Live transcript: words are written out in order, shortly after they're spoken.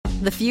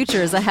The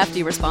future is a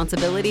hefty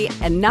responsibility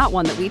and not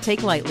one that we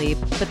take lightly.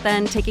 But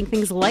then taking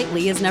things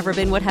lightly has never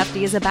been what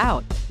Hefty is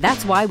about.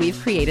 That's why we've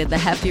created the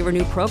Hefty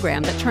Renew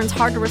program that turns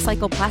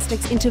hard-to-recycle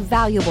plastics into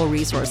valuable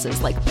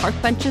resources like park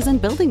benches and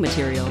building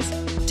materials.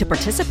 To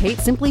participate,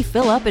 simply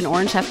fill up an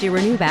orange Hefty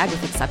Renew bag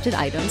with accepted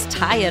items,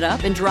 tie it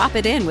up, and drop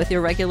it in with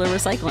your regular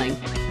recycling.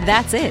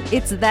 That's it.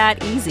 It's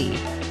that easy.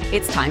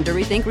 It's time to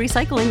rethink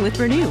recycling with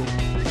Renew.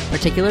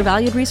 Particular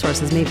valued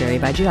resources may vary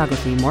by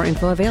geography. More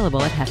info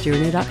available at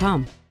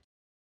heftyrenew.com.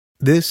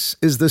 This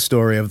is the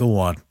story of the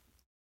one.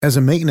 As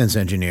a maintenance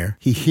engineer,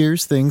 he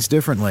hears things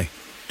differently.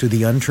 To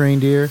the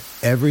untrained ear,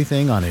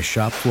 everything on his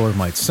shop floor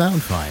might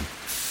sound fine,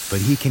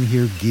 but he can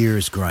hear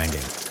gears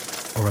grinding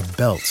or a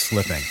belt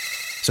slipping.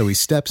 So he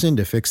steps in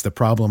to fix the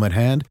problem at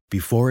hand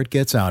before it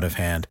gets out of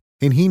hand.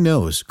 And he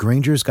knows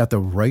Grainger's got the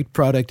right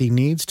product he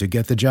needs to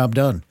get the job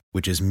done,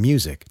 which is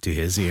music to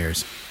his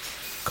ears.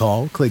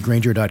 Call, click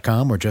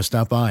Grainger.com, or just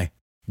stop by.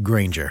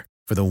 Grainger,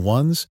 for the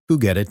ones who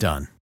get it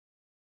done.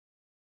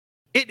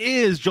 It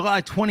is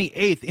July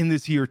 28th in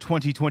this year,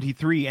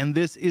 2023, and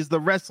this is the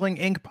Wrestling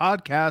Inc.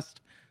 podcast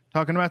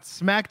talking about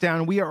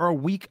SmackDown. We are a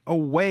week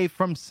away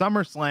from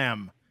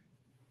SummerSlam,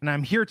 and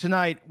I'm here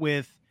tonight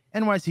with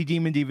NYC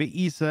Demon Diva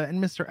Issa and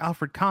Mr.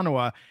 Alfred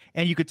Kanawa,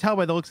 and you could tell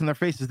by the looks on their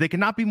faces, they could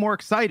not be more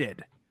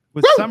excited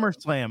with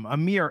SummerSlam, a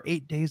mere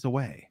 8 days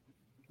away.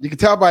 You can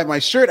tell by my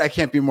shirt I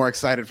can't be more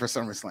excited for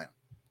SummerSlam.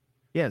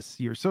 Yes,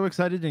 you're so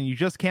excited, and you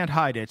just can't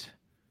hide it.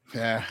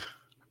 Yeah.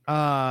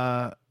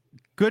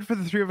 Good for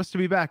the three of us to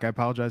be back. I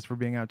apologize for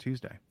being out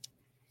Tuesday.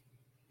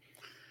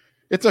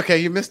 It's okay.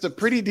 You missed a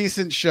pretty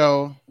decent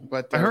show,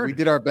 but we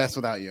did our best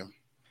without you.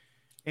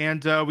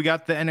 And we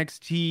got the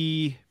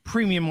NXT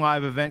Premium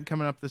Live event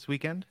coming up this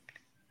weekend.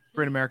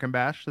 Great American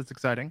Bash. That's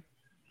exciting.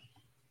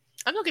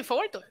 I'm looking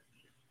forward to it.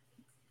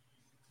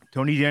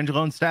 Tony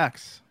D'Angelo and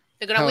Stax.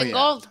 They're going to win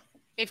gold.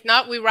 If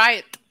not, we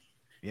riot.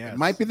 Yeah, it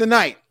might be the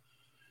night.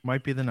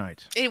 Might be the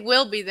night. It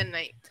will be the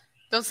night.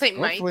 Don't say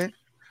Hopefully. might.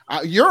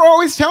 You're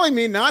always telling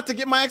me not to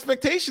get my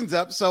expectations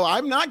up, so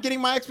I'm not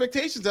getting my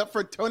expectations up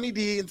for Tony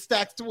D and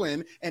Stax to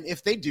win. And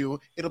if they do,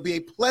 it'll be a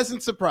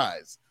pleasant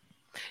surprise.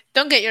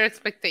 Don't get your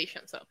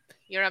expectations up.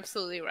 You're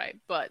absolutely right.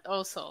 But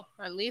also,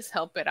 at least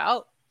help it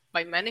out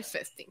by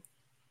manifesting.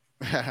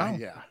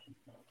 Yeah.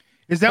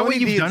 Is that Tony what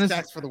you've D done? And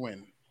Stax for the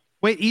win.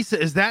 Wait,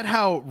 Issa, is that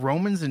how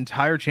Roman's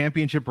entire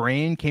championship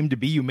reign came to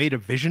be? You made a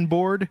vision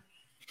board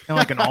and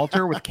like an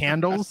altar with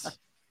candles?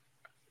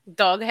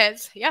 Dog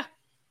heads, yeah.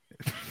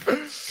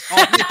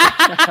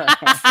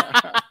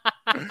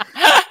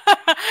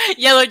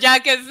 Yellow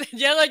jackets,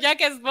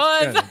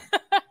 boys.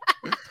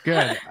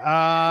 Good.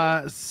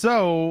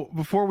 So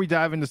before we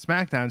dive into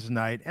SmackDown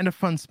tonight, and a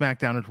fun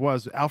SmackDown it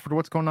was, Alfred,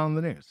 what's going on in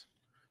the news?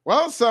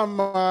 Well, some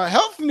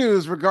health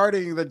news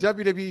regarding the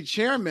WWE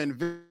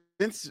chairman,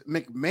 Vince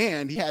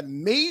McMahon. He had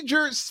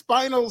major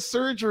spinal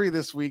surgery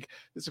this week.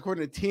 This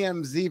according to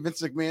TMZ.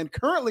 Vince McMahon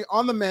currently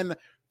on the mend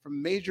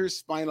from major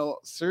spinal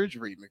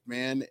surgery.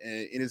 McMahon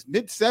in his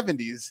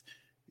mid-70s.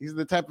 These are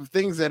the type of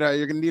things that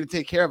you're going to need to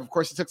take care of. Of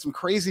course, he took some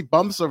crazy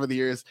bumps over the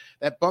years.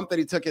 That bump that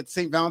he took at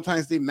St.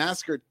 Valentine's Day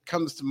Massacre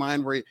comes to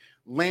mind, where he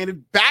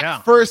landed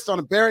back first on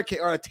a barricade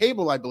or a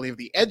table, I believe,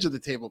 the edge of the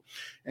table,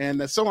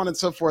 and so on and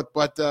so forth.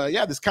 But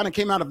this kind of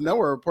came out of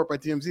nowhere. A report by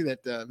TMZ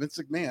that Vince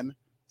McMahon,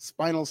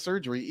 spinal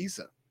surgery,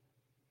 Issa.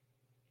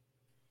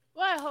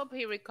 Well, I hope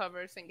he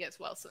recovers and gets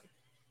well soon.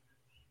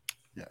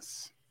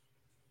 Yes.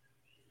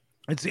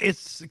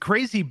 It's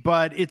crazy,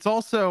 but it's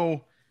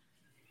also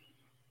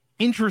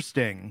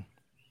interesting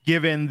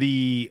given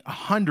the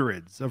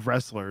hundreds of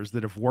wrestlers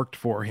that have worked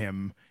for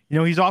him. You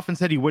know, he's often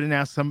said he wouldn't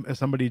ask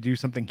somebody to do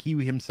something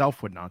he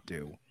himself would not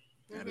do.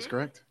 That is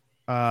correct.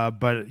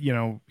 But, you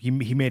know, he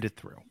made it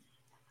through.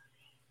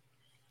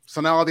 So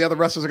now all the other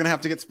wrestlers are going to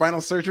have to get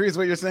spinal surgery is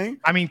what you're saying?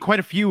 I mean,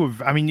 quite a few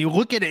you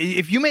look at it,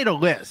 if you made a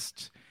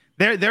list,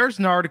 there's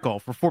an article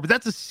for Forbes.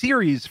 That's a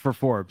series for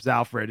Forbes,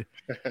 Alfred.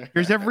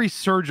 Here's every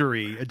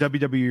surgery a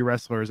WWE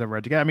wrestler has ever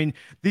had to get. I mean,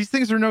 these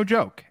things are no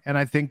joke. And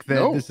I think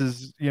that this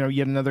is,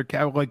 yet another,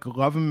 like,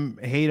 love him,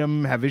 hate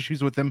him, have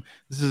issues with him.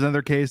 This is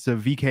another case of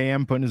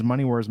VKM putting his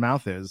money where his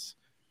mouth is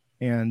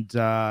and,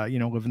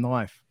 living the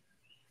life.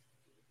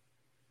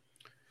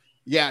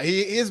 Yeah,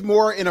 he is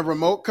more in a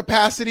remote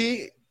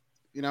capacity.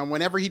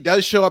 Whenever he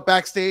does show up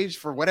backstage,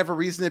 for whatever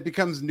reason, it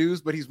becomes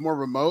news, but he's more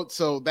remote.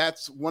 So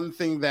that's one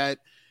thing that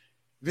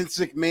Vince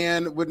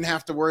McMahon wouldn't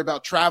have to worry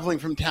about, traveling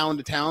from town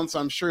to town. So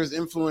I'm sure his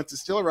influence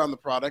is still around the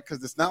product,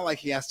 because it's not like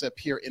he has to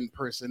appear in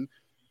person.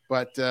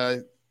 But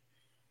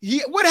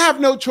he would have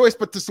no choice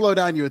but to slow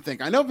down, you would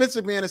think. I know Vince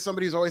McMahon is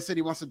somebody who's always said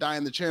he wants to die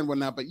in the chair and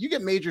whatnot, but you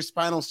get major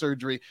spinal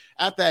surgery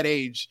at that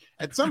age.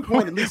 At some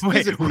point, at least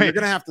physically, you're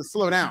going to have to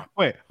slow down.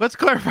 Wait, let's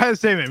clarify the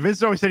statement.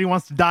 Vince always said he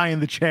wants to die in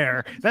the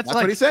chair. That's like,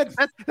 what he said.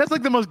 That's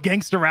like the most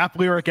gangster rap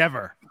lyric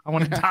ever. I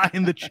want to die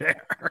in the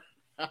chair.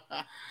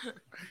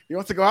 He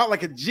wants to go out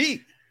like a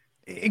G.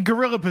 In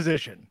gorilla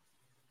position.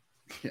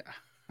 Yeah.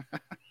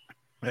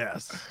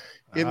 Yes.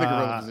 In the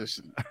gorilla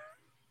position.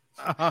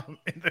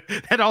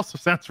 That also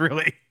sounds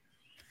really...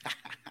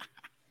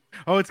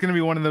 Oh, it's going to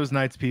be one of those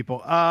nights, people.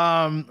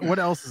 What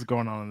else is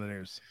going on in the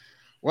news?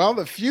 Well,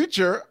 the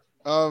future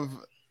of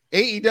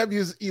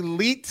AEW's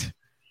Elite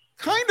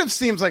kind of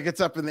seems like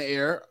it's up in the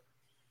air.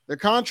 The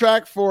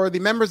contract for the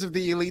members of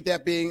the Elite,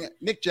 that being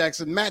Nick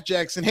Jackson, Matt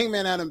Jackson,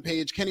 Hangman Adam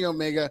Page, Kenny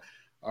Omega,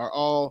 are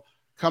all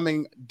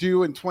coming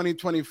due in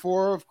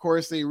 2024. Of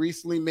course, they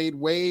recently made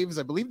waves.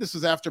 I believe this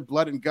was after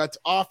Blood and Guts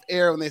off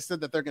air when they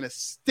said that they're going to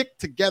stick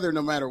together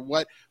no matter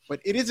what. But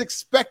it is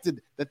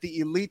expected that the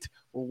Elite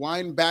will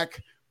wind back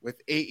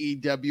with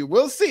AEW.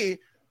 We'll see.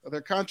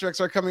 Their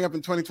contracts are coming up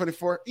in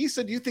 2024.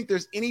 Issa, do you think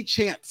there's any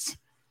chance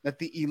that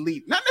the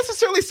Elite, not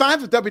necessarily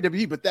signs with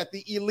WWE, but that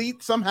the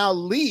Elite somehow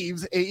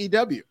leaves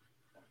AEW?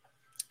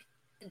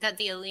 That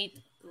the Elite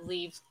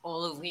leaves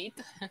all Elite?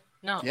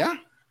 No. Yeah.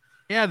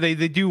 Yeah, they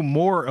do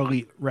more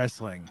Elite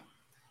wrestling.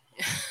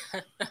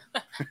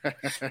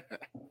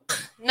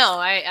 No,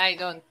 I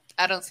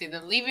don't see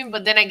them leaving.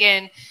 But then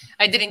again,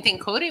 I didn't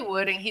think Cody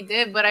would, and he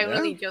did. But I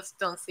really just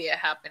don't see it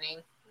happening.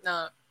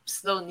 No,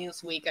 slow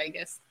news week, I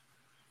guess.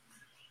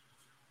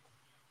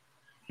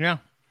 Yeah.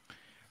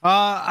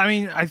 I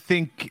mean, I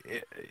think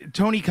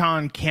Tony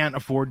Khan can't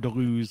afford to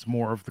lose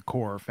more of the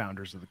core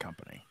founders of the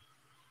company.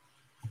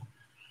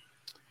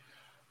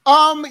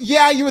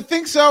 Yeah, you would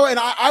think so. And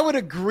I would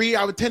agree.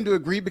 I would tend to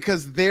agree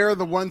because they're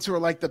the ones who are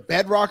like the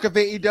bedrock of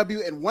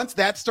AEW. And once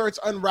that starts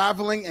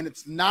unraveling and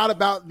it's not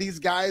about these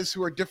guys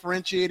who are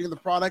differentiating the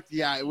product,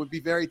 yeah, it would be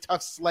very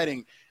tough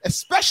sledding,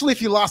 especially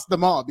if you lost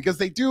them all, because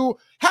they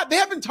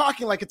have been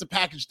talking like it's a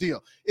package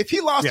deal. If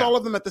he lost all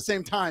of them at the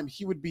same time,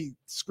 he would be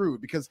screwed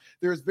because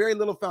there's very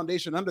little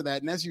foundation under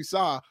that. And as you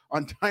saw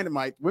on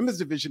Dynamite, women's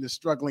division is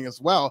struggling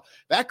as well.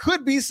 That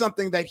could be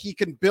something that he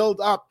can build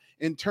up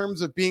in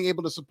terms of being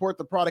able to support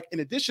the product in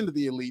addition to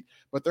the Elite,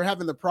 but they're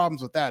having the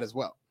problems with that as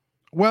well.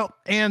 Well,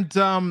 and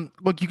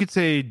look, you could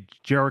say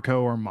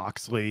Jericho or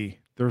Moxley.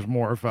 There's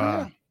more of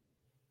a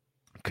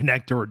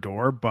connector or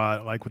door,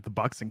 but like with the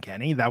Bucks and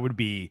Kenny, that would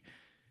be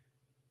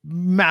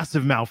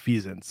massive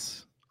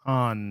malfeasance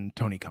on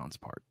Tony Khan's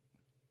part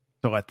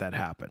to let that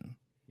happen,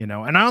 you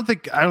know. And I don't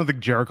think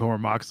Jericho or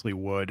Moxley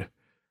would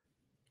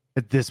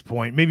at this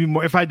point. Maybe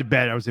more, if I had to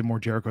bet, I would say more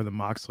Jericho than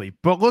Moxley.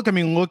 But look,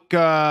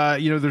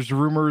 there's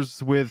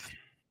rumors with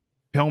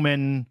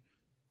Pillman,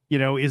 you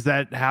know, is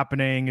that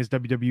happening? Is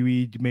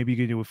WWE maybe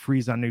going to do a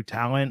freeze on new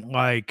talent?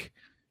 Like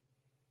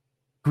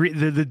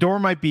the door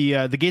might be,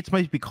 the gates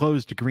might be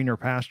closed to greener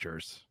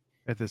pastures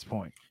at this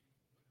point.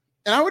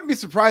 And I wouldn't be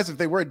surprised if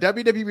they were.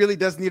 WWE really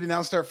does need to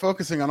now start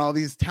focusing on all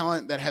these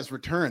talent that has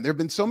returned. There have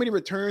been so many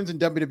returns in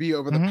WWE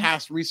over the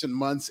past recent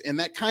months, and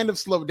that kind of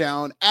slowed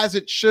down as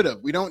it should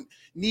have. We don't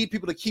need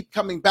people to keep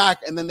coming back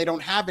and then they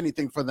don't have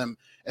anything for them,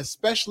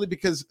 especially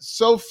because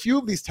so few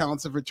of these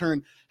talents have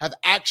returned have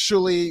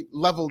actually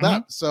leveled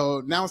up.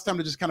 So now it's time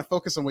to just kind of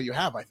focus on what you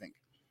have, I think.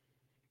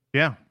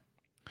 Yeah.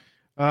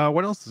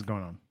 What else is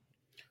going on?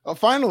 Well,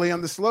 finally,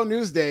 on the slow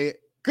news day,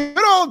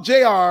 good old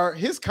JR,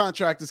 his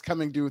contract is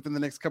coming due within the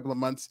next couple of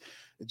months.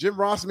 Jim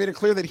Ross made it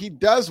clear that he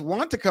does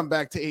want to come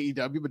back to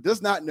AEW, but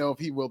does not know if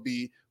he will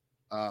be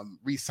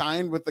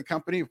re-signed with the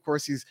company. Of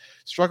course, he's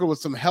struggled with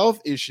some health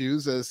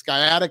issues,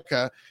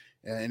 sciatica,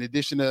 in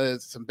addition to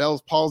some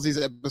Bell's palsy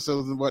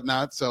episodes and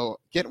whatnot. So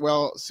get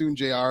well soon,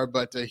 JR.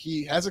 But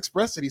he has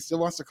expressed that he still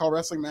wants to call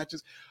wrestling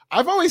matches.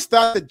 I've always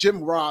thought that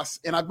Jim Ross,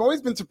 and I've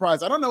always been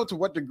surprised, I don't know to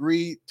what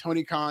degree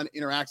Tony Khan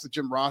interacts with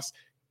Jim Ross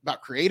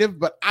about creative,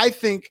 but I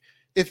think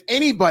if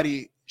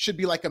anybody should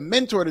be like a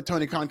mentor to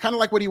Tony Khan, kind of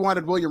like what he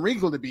wanted William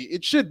Regal to be,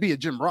 it should be a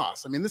Jim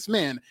Ross. I mean, this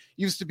man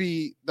used to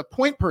be the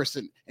point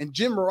person and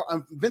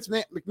Vince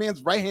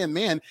McMahon's right-hand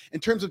man in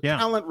terms of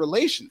talent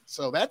relations.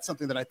 So that's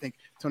something that I think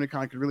Tony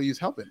Khan could really use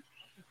help in.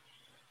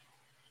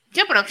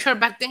 Yeah, but I'm sure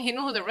back then he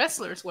knew who the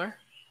wrestlers were.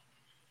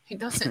 He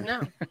doesn't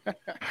now.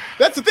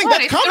 That's the thing.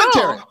 That's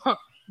commentary.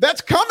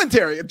 That's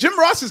commentary. Jim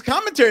Ross's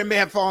commentary may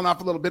have fallen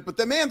off a little bit, but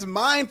the man's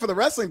mind for the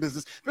wrestling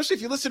business, especially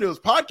if you listen to his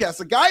podcast,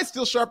 the guy is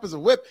still sharp as a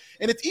whip.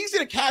 And it's easy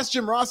to cast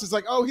Jim Ross as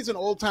like, oh, he's an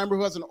old timer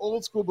who has an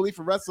old school belief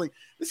in wrestling.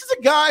 This is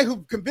a guy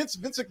who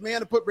convinced Vince McMahon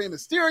to put Rey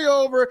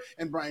Mysterio over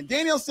and Bryan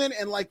Danielson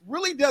and like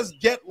really does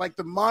get like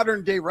the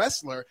modern day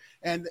wrestler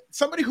and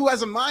somebody who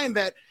has a mind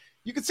that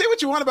you can say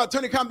what you want about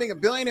Tony Khan being a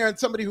billionaire and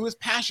somebody who is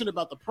passionate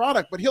about the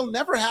product, but he'll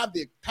never have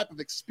the type of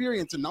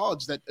experience and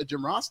knowledge that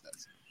Jim Ross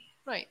does.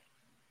 Right.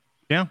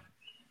 Yeah,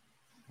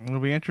 it'll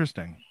be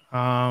interesting. So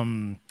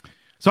I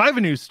have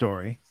a news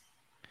story.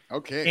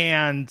 Okay.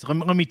 And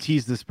let me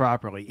tease this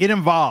properly. It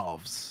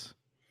involves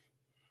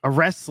a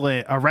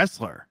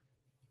wrestler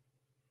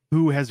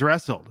who has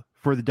wrestled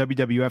for the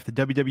WWF, the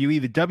WWE,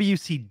 the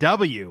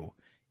WCW,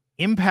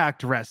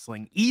 Impact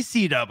Wrestling,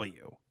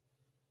 ECW.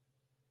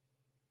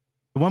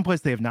 The one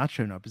place they have not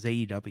shown up is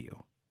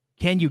AEW.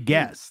 Can you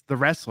guess the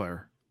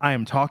wrestler I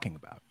am talking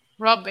about?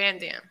 Rob Van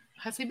Dam.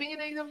 Has he been in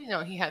AEW?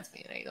 No, he has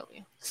been in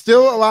AEW.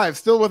 Still alive,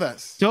 still with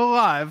us. Still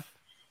alive.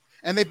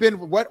 And they've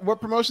been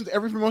what promotions?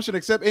 Every promotion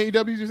except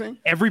AEW, you're saying?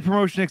 Every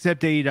promotion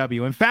except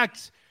AEW. In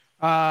fact,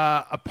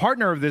 a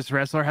partner of this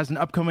wrestler has an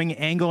upcoming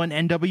angle in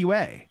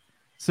NWA.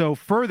 So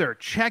further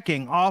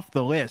checking off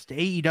the list,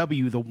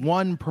 AEW, the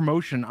one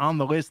promotion on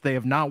the list they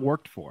have not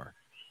worked for.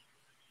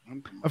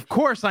 Of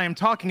course, I am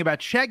talking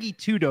about Shaggy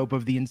Two Dope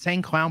of the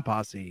Insane Clown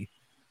Posse,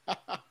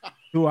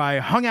 who I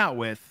hung out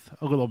with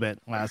a little bit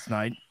last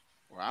night.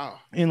 Wow.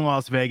 In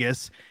Las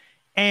Vegas.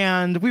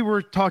 And we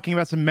were talking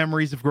about some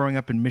memories of growing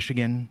up in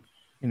Michigan,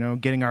 you know,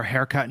 getting our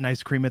haircut and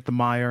ice cream at the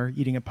Meyer,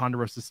 eating at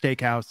Ponderosa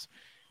Steakhouse,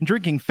 and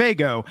drinking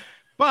Faygo.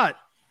 But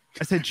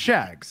I said,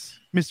 Shags,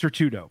 Mr.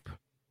 Two Dope,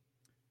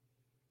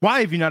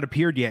 why have you not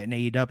appeared yet in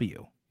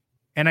AEW?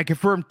 And I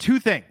confirmed two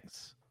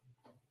things.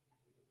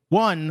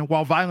 One,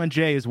 while Violent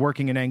J is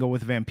working an angle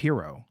with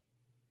Vampiro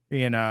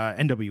in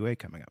NWA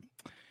coming up,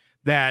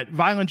 that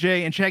Violent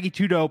J and Shaggy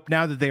Two Dope,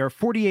 now that they are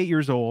 48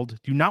 years old,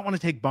 do not want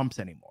to take bumps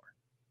anymore.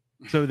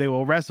 So they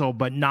will wrestle,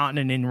 but not in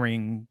an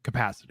in-ring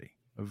capacity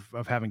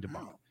of having to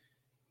bump.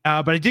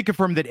 But I did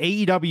confirm that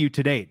AEW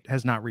to date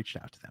has not reached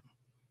out to them.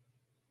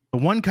 The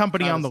one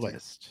company on the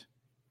list.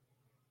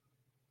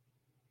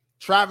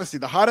 Travesty,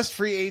 the hottest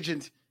free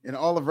agent in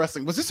all of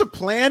wrestling. Was this a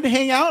planned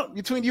hangout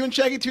between you and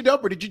Shaggy Two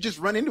Dope, or did you just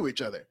run into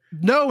each other?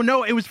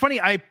 No, it was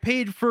funny. I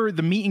paid for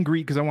the meet and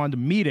greet because I wanted to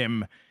meet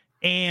him.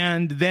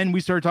 And then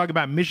we started talking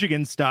about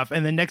Michigan stuff.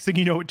 And the next thing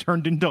you know, it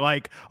turned into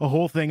like a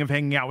whole thing of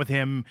hanging out with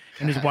him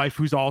and his wife,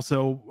 who's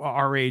also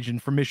our age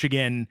and from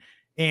Michigan.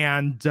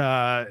 And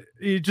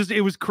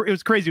it was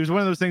crazy. It was one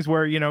of those things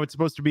where, you know, it's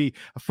supposed to be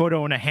a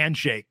photo and a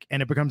handshake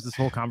and it becomes this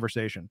whole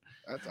conversation.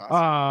 That's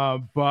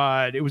awesome.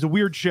 But it was a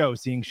weird show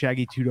seeing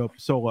Shaggy Two Dope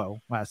solo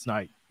last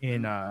night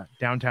in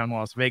downtown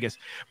Las Vegas.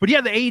 But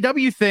yeah, the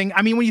AEW thing,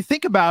 I mean, when you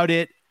think about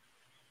it,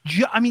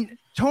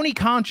 Tony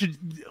Khan should,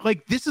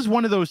 like, this is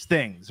one of those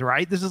things,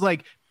 right? This is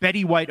like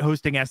Betty White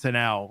hosting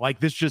SNL. Like,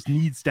 this just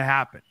needs to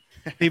happen.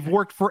 They've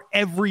worked for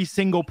every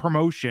single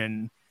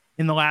promotion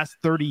in the last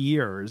 30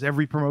 years,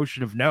 every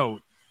promotion of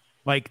note.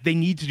 Like, they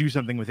need to do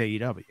something with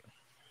AEW.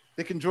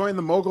 They can join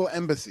the Mogul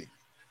Embassy.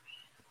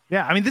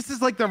 Yeah, I mean, this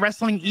is like the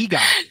wrestling EGOT.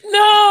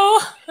 No!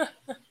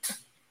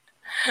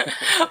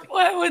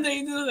 Why would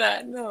they do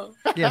that? No.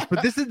 Yes,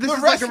 but this is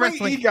like a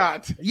wrestling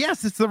EGOT.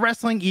 Yes, it's the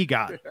wrestling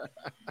EGOT.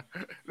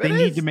 They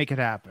need to make it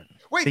happen.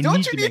 Wait,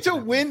 don't you need to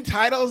win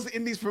titles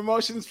in these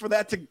promotions for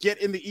that to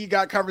get in the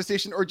EGOT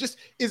conversation, or just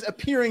is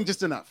appearing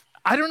just enough?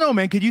 I don't know,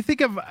 man. Could you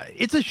think of,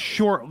 it's a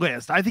short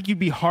list. I think you'd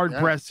be hard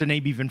pressed to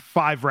name even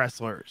 5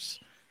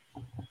 wrestlers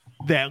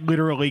that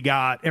literally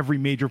got every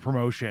major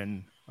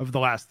promotion of the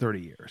last 30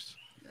 years.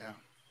 Yeah.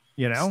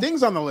 You know?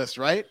 Sting's on the list,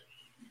 right?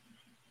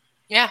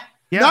 Yeah.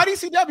 Not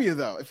ECW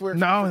though. If we're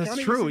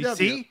that's true. ECW.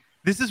 See,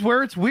 this is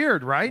where it's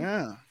weird, right?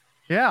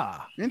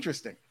 Yeah.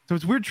 Interesting. So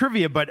it's weird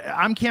trivia, but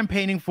I'm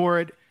campaigning for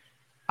it.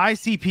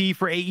 ICP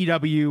for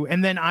AEW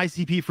and then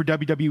ICP for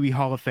WWE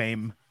Hall of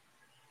Fame.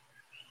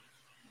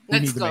 We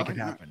need to make it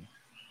happen.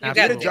 You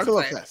got a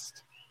Juggalo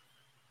Fest.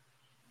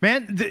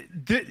 Man,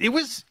 it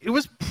was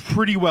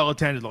pretty well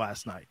attended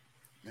last night.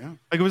 Yeah,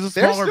 like it was a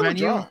smaller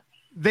venue.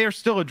 They are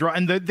still a draw,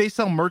 and they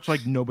sell merch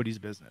like nobody's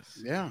business.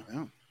 Yeah,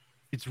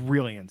 it's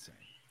really insane.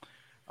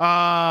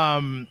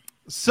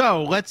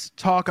 So let's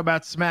talk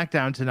about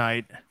SmackDown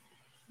tonight.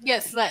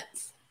 Yes,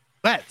 let's.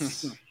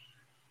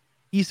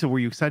 Issa, were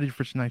you excited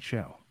for tonight's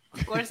show?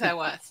 Of course I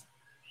was.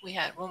 We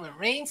had Roman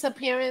Reigns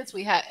appearance.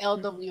 We had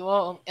LWO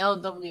on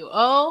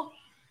LWO.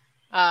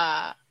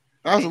 That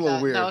was a little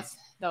weird.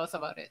 That was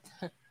about it.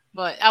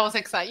 But I was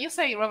excited. You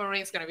say Roman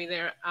Reigns is going to be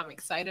there. I'm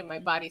excited. My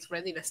body's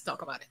ready. Let's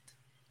talk about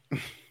it.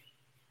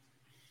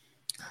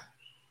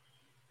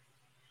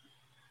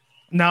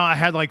 No, I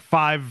had like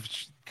 5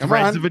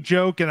 threads of a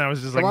joke, and I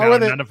was just like, no,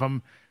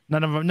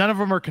 none of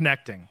them are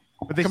connecting.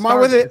 But they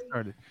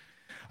started.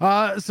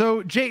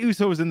 So Jey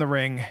Uso was in the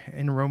ring,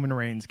 and Roman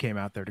Reigns came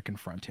out there to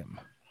confront him.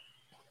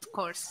 Of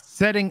course.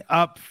 Setting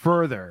up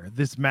further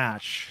this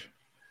match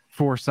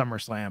for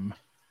SummerSlam.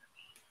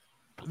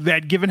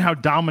 That given how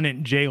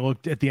dominant Jey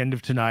looked at the end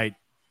of tonight,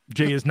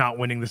 Jey is not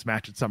winning this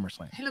match at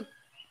SummerSlam. He looked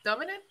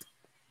dominant?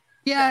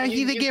 Yeah,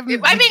 they gave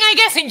him. I mean, I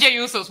guess in Jey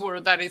Uso's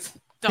word, that is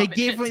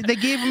dominant. They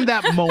gave him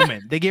that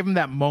moment. They gave him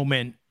that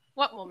moment.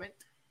 What moment?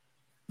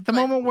 The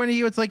moment when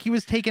he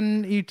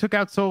took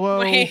out Solo.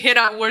 When he hit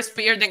a worse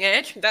spear than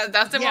Edge?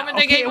 That's the moment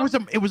they gave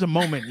him? It was a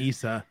moment,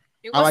 Issa.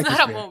 It was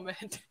not a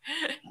moment.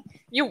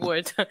 You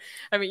would.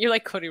 I mean, you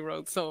like Cody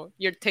Rhodes, so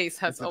your taste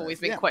has always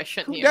been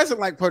questioned. Who doesn't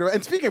like Cody Rhodes?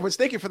 And speaking of which,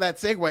 thank you for that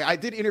segue. I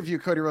did interview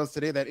Cody Rhodes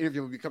today. That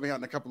interview will be coming out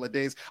in a couple of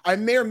days. I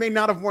may or may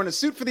not have worn a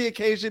suit for the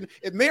occasion.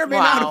 It may or may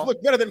not have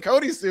looked better than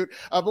Cody's suit,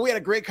 but we had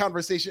a great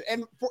conversation.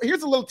 And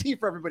here's a little tea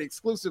for everybody,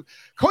 exclusive.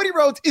 Cody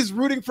Rhodes is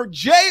rooting for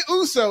Jey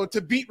Uso to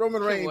beat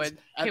Roman Reigns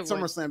at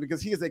SummerSlam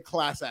because he is a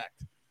class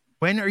act.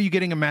 When are you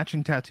getting a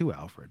matching tattoo,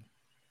 Alfred?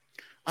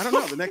 I don't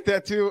know. The neck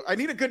tattoo. I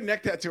need a good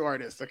neck tattoo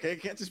artist. Okay,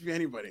 it can't just be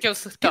anybody.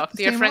 Just talk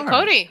to your friend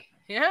Cody.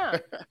 Yeah.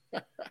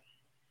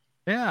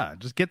 Yeah,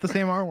 just get the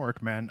same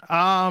artwork, man.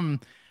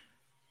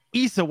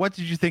 Issa, what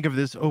did you think of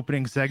this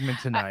opening segment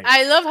tonight?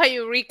 I love how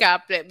you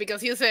recapped it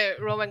because you said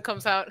Roman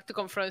comes out to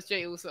confront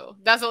Jey Uso.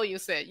 That's all you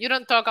said. You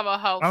don't talk about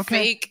how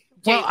fake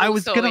Jey Uso is. I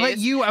was going to let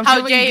you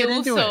get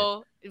into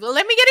it. Well,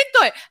 let me get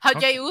into it. How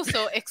Jey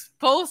Uso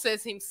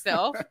exposes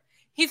himself.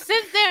 He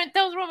sits there and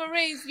tells Roman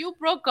Reigns, you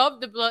broke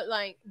up the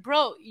bloodline.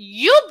 Bro,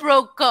 you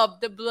broke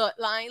up the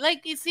bloodline.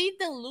 Like, is he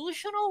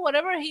delusional?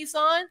 Whatever he's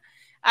on,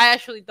 I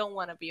actually don't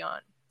want to be on.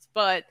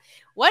 But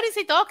what is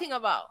he talking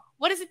about?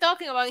 What is he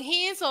talking about?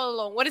 He is all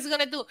alone. What is he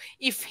going to do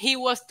if he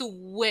was to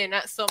win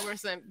at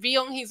SummerSlam? Be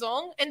on his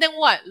own? And then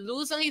what?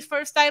 Lose on his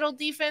first title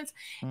defense?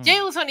 Jey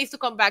Uso needs to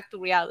come back to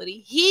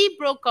reality. He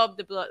broke up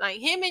the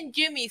bloodline. Him and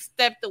Jimmy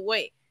stepped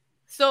away.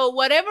 So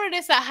whatever it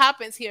is that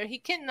happens here, he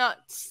cannot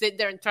sit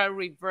there and try to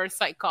reverse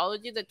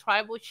psychology. The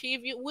tribal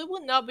chief, we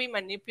will not be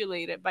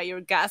manipulated by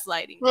your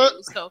gaslighting.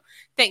 So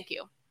thank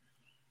you.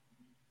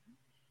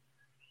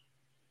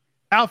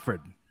 Alfred.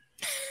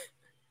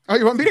 Oh,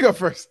 you want me to go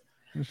first?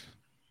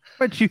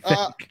 What'd you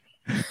think?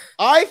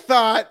 I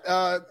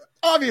thought,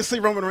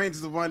 obviously, Roman Reigns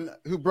is the one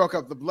who broke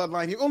up the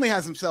bloodline. He only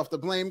has himself to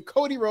blame.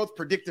 Cody Rhodes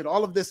predicted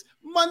all of this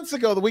months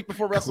ago, the week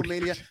before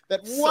WrestleMania,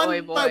 that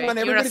one by one,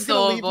 everybody's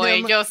going to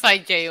leave him. Just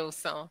like Jey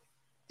Uso.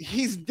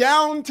 He's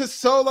down to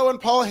Solo and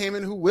Paul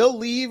Heyman, who will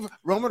leave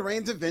Roman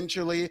Reigns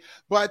eventually.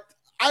 But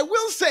I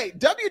will say,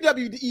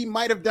 WWE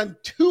might have done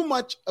too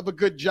much of a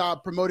good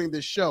job promoting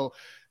this show.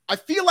 I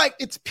feel like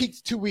it's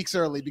peaked 2 weeks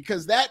early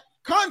because that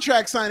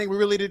contract signing we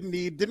really didn't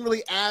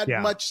really add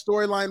much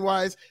storyline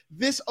wise.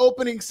 This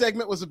opening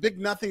segment was a big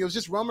nothing. It was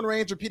just Roman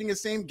Reigns repeating the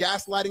same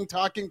gaslighting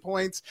talking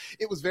points.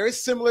 It was very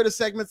similar to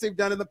segments they've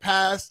done in the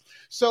past.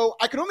 So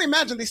I can only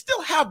imagine they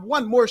still have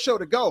one more show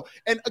to go.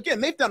 And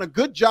again, they've done a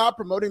good job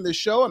promoting this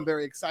show. I'm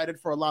very excited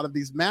for a lot of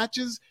these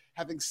matches.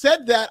 Having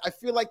said that, I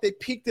feel like they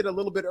peaked it a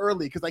little bit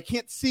early because I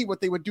can't see what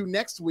they would do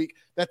next week.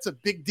 That's a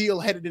big deal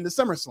headed into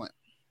SummerSlam.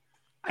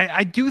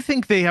 I do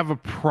think they have a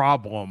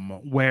problem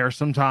where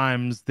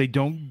sometimes they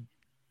don't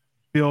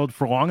build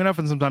for long enough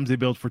and sometimes they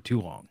build for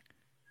too long.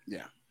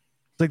 Yeah.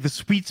 It's like the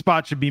sweet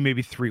spot should be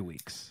maybe 3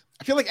 weeks.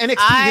 I feel like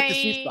NXT hit the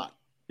sweet spot.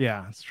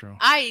 Yeah, that's true.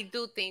 I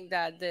do think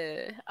that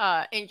the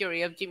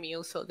injury of Jimmy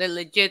Uso, the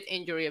legit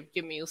injury of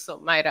Jimmy Uso,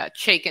 might have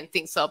shaken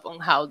things up on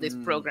how this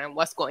program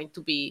was going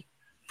to be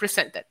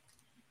presented.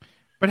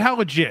 But how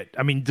legit?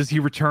 I mean, does he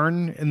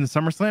return in the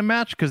SummerSlam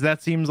match? Because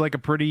that seems like a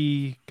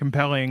pretty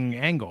compelling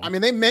angle. I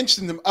mean, they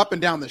mentioned him up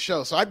and down the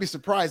show, so I'd be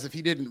surprised if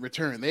he didn't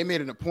return. They made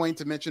it a point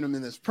to mention him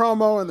in this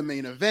promo, in the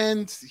main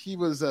event. He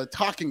was a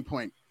talking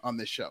point on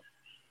this show.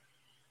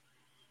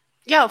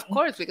 Yeah, of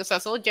course, because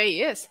that's all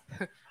Jay is.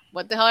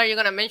 What the hell are you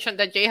going to mention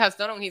that Jay has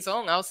done on his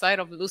own outside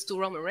of lose to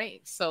Roman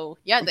Reigns? So,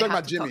 yeah, they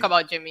have to talk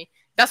about Jimmy.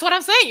 That's what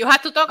I'm saying. You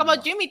have to talk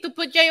about Jimmy to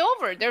put Jay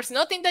over. There's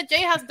nothing that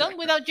Jay has done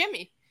without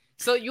Jimmy.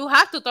 So you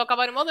have to talk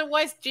about him.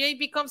 Otherwise, Jay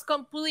becomes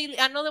completely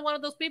another one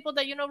of those people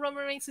that,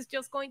 Roman Reigns is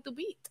just going to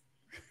beat.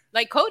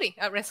 Like Cody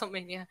at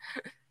WrestleMania.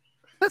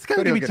 That's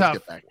going to be tough.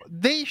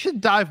 They should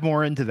dive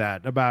more into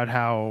that about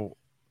how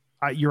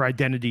your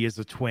identity is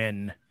a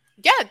twin.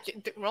 Yeah,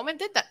 Roman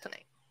did that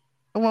tonight.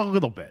 Well, a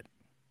little bit.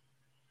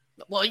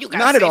 Well, you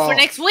got to say for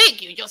next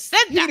week. You just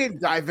said that. He didn't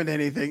dive into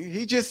anything.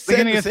 He just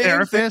said a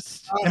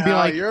therapist and be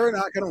like, "You're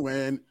not going to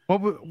win."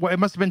 It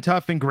must have been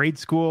tough in grade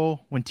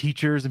school when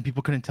teachers and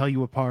people couldn't tell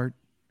you apart.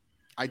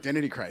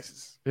 Identity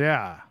crisis.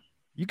 Yeah,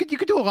 you could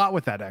do a lot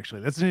with that.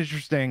 Actually, that's an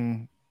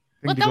interesting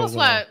thing. But that was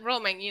what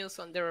Roman used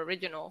on their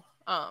original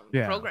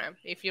program.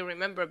 If you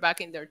remember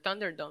back in their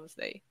Thunderdomes,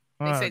 they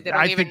said they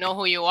don't even know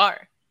who you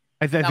are.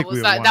 That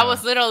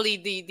was literally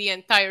the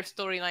entire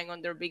storyline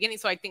on their beginning.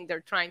 So I think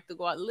they're trying to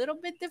go a little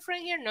bit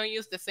different here, not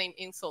use the same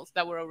insults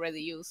that were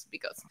already used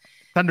because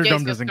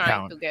Thunderdome doesn't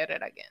count. To get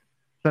it again.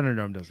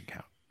 Thunderdome doesn't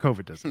count.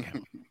 COVID doesn't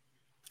count.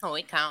 Oh,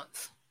 it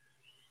counts.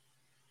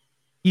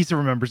 Issa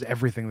remembers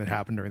everything that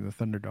happened during the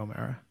Thunderdome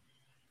era.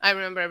 I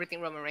remember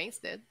everything Roman Reigns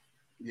did.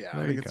 Yeah,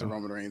 I think it's a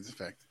Roman Reigns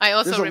effect. I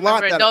also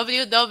remember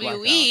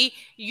WWE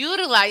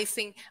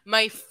utilizing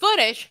my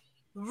footage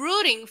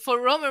rooting for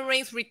Roman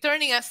Reigns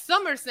returning at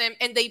SummerSlam,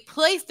 and they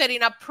placed it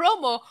in a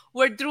promo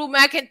where Drew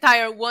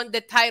McIntyre won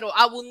the title.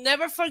 I will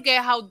never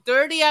forget how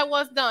dirty I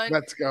was done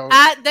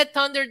at the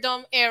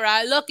Thunderdome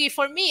era. Lucky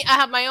for me, I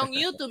have my own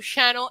YouTube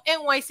channel,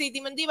 NYC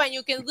Demon Diva, and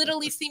you can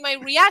literally see my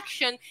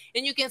reaction,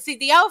 and you can see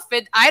the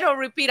outfit. I don't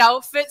repeat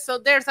outfits, so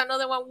there's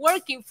another one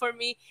working for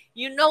me.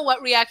 You know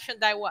what reaction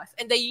that was.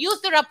 And they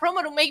used it a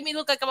promo to make me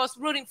look like I was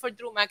rooting for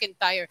Drew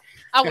McIntyre.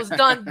 I was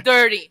done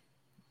dirty.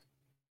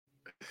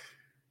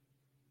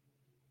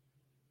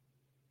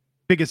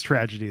 Biggest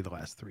tragedy of the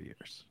last 3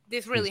 years.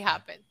 This really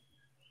happened.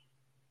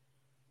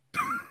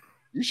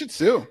 You should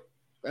sue.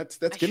 That's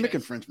gimmick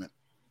infringement.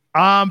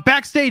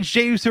 Backstage,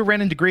 Jey Uso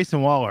ran into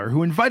Grayson Waller,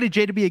 who invited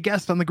Jey to be a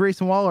guest on the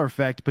Grayson Waller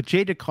Effect, but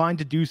Jey declined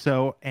to do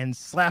so and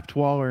slapped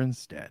Waller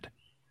instead.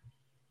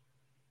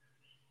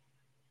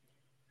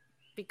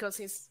 Because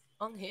he's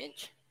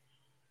unhinged?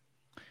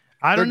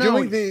 I don't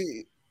know. They're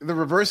doing the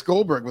reverse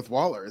Goldberg with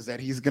Waller, is that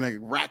he's going to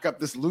rack up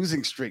this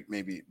losing streak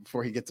maybe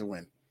before he gets a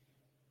win.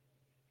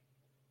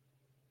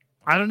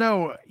 I don't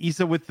know,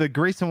 Issa, with the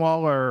Grayson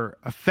Waller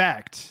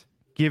effect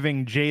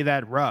giving Jay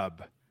that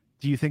rub,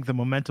 do you think the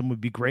momentum would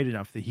be great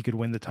enough that he could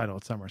win the title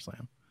at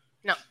SummerSlam?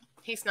 No,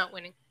 he's not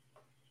winning.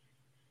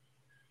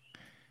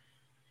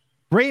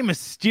 Rey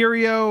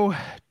Mysterio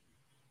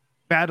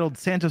battled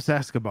Santos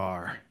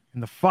Escobar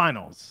in the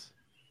finals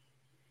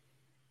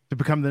to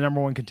become the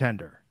 #1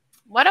 contender.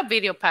 What a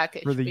video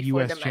package for the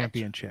before U.S. the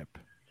Championship.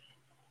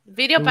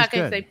 Video It was package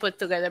good. they put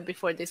together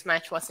before this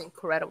match was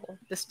incredible.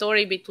 The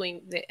story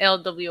between the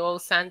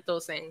LWO,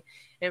 Santos,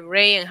 and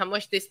Rey, and how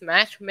much this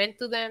match meant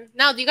to them.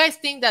 Now, do you guys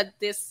think that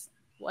this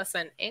was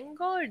an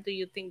angle, or do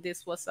you think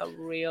this was a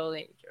real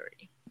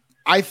injury?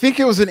 I think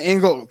it was an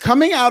angle.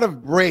 Coming out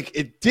of break,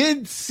 it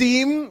did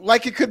seem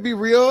like it could be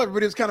real.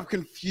 Everybody was kind of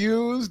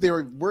confused. They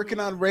were working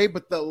on Rey,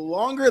 but the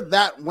longer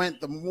that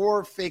went, the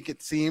more fake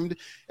it seemed,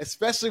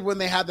 especially when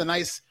they had the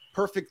nice,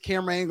 perfect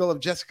camera angle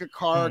of Jessica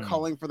Carr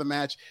calling for the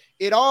match.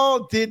 It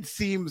all did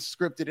seem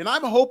scripted, and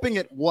I'm hoping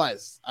it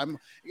was.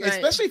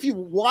 Especially if you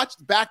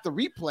watched back the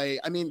replay.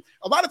 I mean,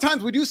 a lot of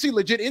times we do see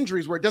legit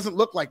injuries where it doesn't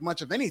look like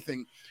much of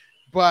anything,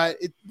 but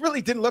it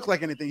really didn't look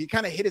like anything. He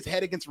kind of hit his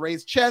head against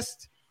Rey's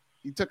chest.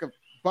 He took a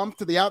bump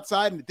to the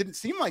outside, and it didn't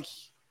seem like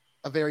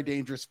a very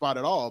dangerous spot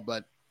at all,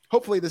 but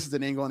hopefully this is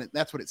an angle, and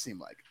that's what it seemed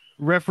like.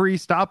 Referee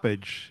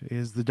stoppage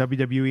is the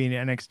WWE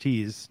and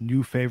NXT's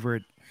new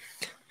favorite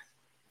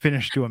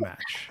finish to a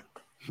match.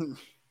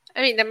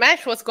 I mean, the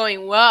match was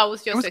going well. I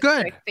was just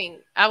expecting.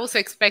 I was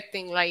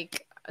expecting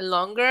like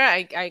longer.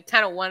 I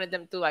kind of wanted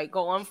them to like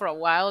go on for a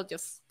while,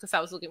 just because I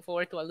was looking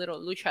forward to a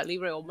little lucha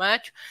libre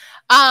match.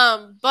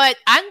 But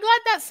I'm glad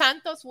that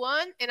Santos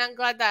won, and I'm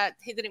glad that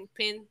he didn't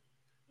pin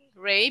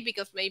Rey,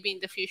 because maybe in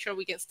the future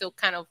we can still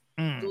kind of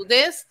do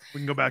this. We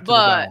can go back to the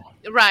well.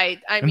 Right.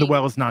 The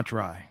well is not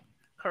dry.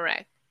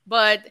 Correct.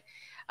 But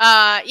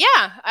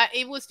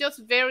it was just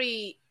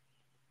very,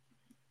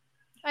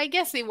 I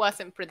guess it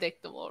wasn't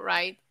predictable,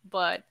 right?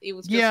 But it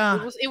was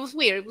just, it was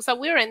weird. It was a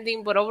weird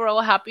ending, but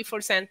overall happy for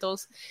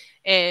Santos.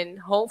 And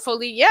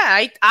hopefully,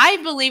 I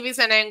believe it's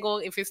an angle.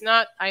 If it's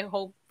not, I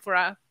hope for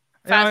a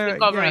fast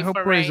recovery. I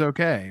hope Rey's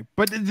okay.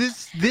 But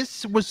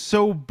this was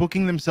so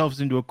booking themselves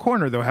into a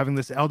corner, though, having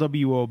this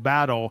LWO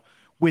battle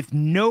with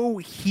no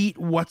heat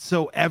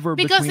whatsoever.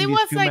 Because it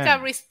was like men.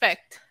 A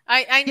respect.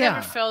 I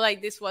never felt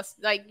like this was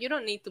like, you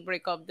don't need to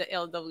break up the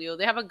LWO.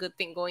 They have a good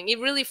thing going. It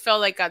really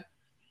felt like a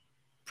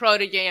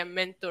protege and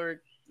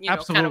mentor,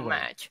 kind of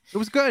match. It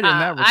was good in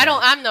that regard.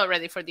 I'm not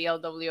ready for the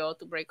LWO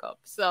to break up.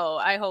 So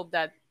I hope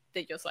that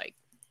they just like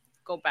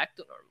go back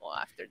to normal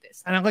after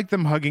this. And I like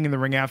them hugging in the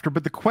ring after.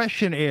 But the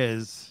question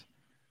is,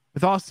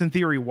 with Austin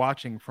Theory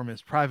watching from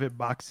his private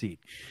box seat,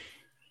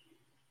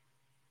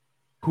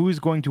 who's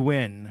going to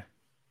win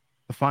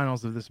the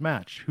finals of this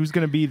match? Who's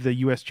going to be the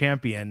U.S.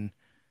 champion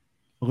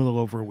a little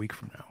over a week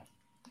from now?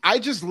 I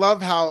just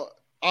love how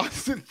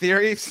Austin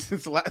Theory,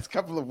 since the last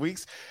couple of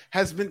weeks,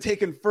 has been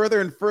taken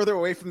further and further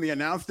away from the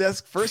announce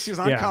desk. First, he was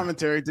on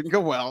commentary, didn't go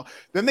well.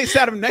 Then they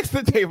sat him next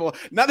to the table.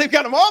 Now they've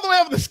got him all the way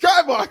up in the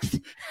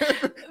skybox.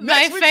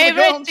 My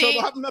favorite thing. So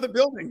they'll have another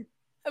building.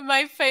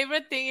 My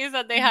favorite thing is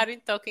that they had him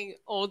talking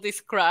all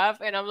this crap,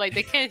 and I'm like,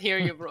 they can't hear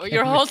you, bro.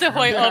 You're all the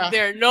way up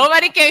there.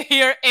 Nobody can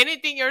hear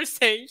anything you're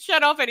saying.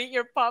 Shut up and eat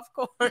your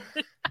popcorn.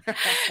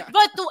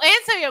 But to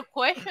answer your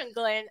question,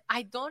 Glenn,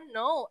 I don't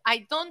know.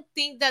 I don't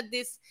think that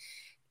this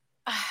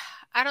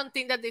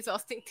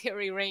Austin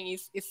Theory ring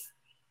is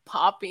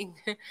popping,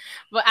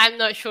 but I'm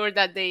not sure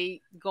that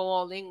they go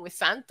all in with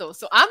Santos.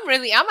 So I'm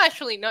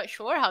actually not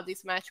sure how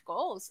this match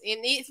goes. And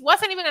it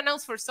wasn't even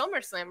announced for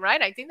SummerSlam,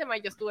 right? I think they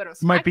might just do it on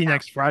SmackDown. Might be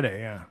next Friday,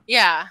 yeah.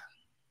 Yeah.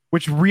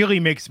 Which really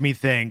makes me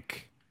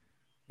think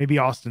maybe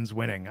Austin's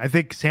winning. I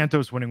think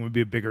Santos winning would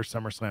be a bigger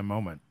SummerSlam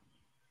moment.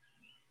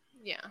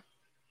 Yeah.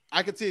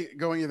 I could see it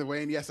going either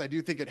way, and yes, I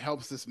do think it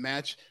helps this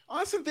match.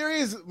 Austin Theory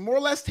is more or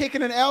less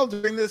taking an L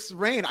during this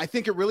reign. I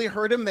think it really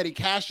hurt him that he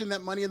cashed in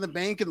that Money in the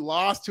Bank and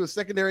lost to a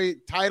secondary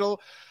title,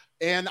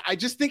 and I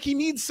just think he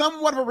needs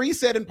somewhat of a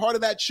reset, and part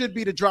of that should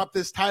be to drop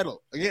this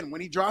title. Again,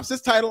 when he drops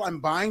this title, I'm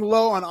buying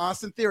low on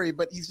Austin Theory,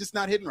 but he's just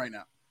not hitting right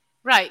now.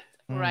 Right.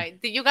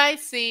 Did you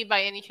guys see,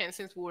 by any chance,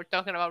 since we were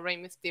talking about Rey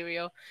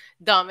Mysterio,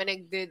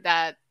 Dominic did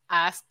that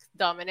Ask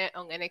Dominic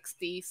on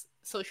NXT's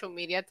social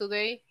media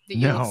today? Did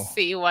you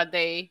see what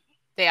they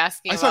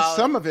asked him? I saw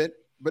some of it,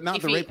 but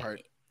not the Rey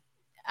part.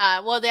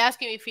 Well, they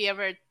asked him if he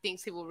ever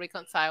thinks he will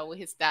reconcile with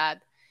his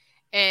dad,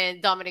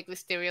 and Dominic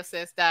Mysterio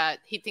says that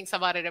he thinks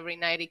about it every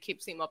night. It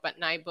keeps him up at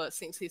night, but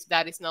since his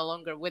dad is no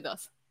longer with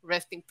us,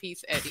 rest in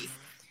peace, Eddie.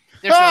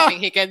 There's nothing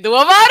he can do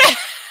about it.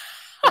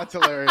 That's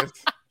hilarious.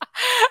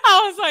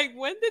 I was like,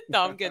 when did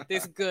Dom get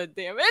this good,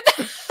 damn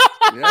it?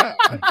 Yeah,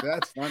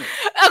 that's funny.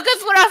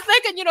 Because when I was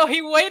thinking,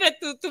 he waited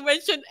to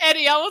mention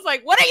Eddie. I was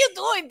like, what are you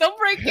doing? Don't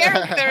break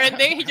character. And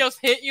then he just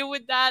hit you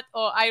with that.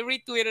 Oh, I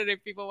retweeted it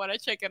if people want to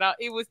check it out.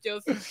 It was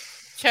just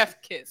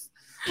chef kiss.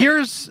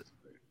 Here's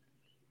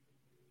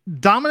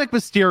Dominic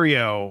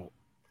Mysterio.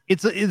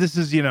 This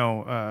is,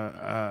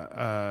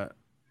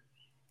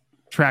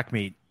 track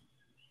meet,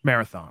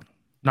 marathon,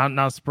 not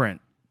a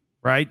sprint,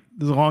 right?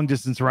 This is long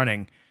distance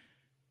running.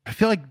 I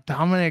feel like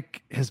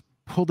Dominic has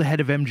pulled ahead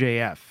of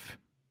MJF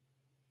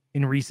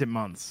in recent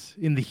months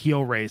in the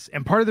heel race.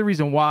 And part of the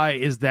reason why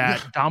is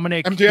that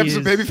Dominic MJF's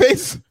a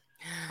babyface.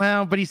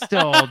 Well, but he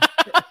still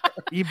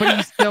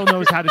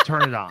knows how to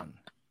turn it on.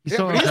 He's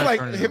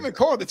like him and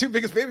Cole, the two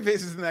biggest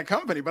babyfaces in that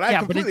company. But I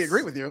completely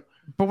agree with you.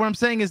 But what I'm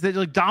saying is that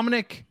like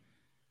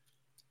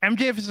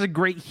MJF is a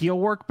great heel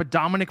work, but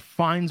Dominic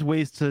finds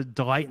ways to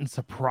delight and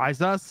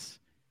surprise us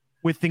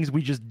with things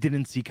we just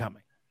didn't see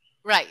coming.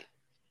 Right.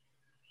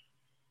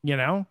 You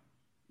know?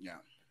 Yeah.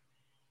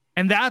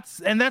 And that's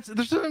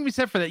there's something to be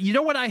said for that. You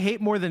know what I hate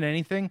more than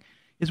anything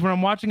is when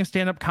I'm watching a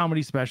stand-up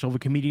comedy special of a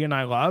comedian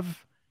I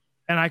love,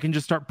 and I can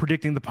just start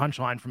predicting the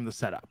punchline from the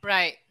setup.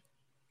 Right.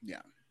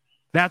 Yeah.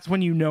 That's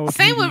when you know.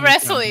 Same with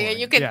wrestling, and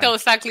you can tell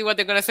exactly what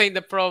they're gonna say in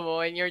the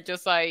promo, and you're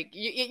just like,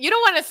 you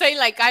don't want to say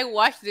like I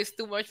watch this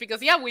too much because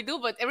we do,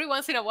 but every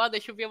once in a while they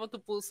should be able to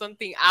pull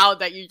something out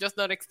that you're just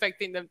not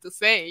expecting them to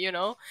say, you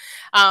know.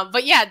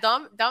 But yeah,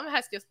 Dom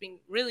has just been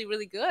really,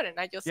 really good, and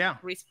I just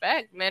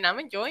respect, man. I'm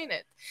enjoying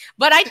it.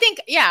 But I think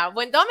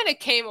when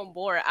Dominic came on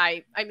board,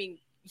 I mean,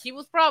 he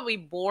was probably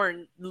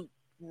born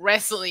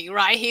wrestling,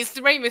 right? He's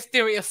Rey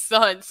Mysterio's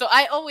son, so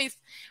I always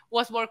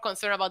was more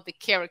concerned about the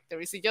character.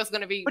 Is he just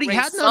gonna be? But he Rey's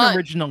had son? none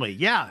originally,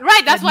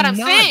 right. That's what I'm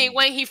saying.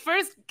 When he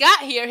first got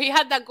here, he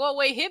had that go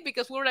away hit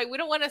because we were like, we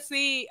don't want to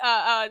see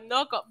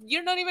knockoff.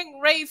 You're not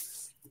even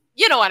Rey's.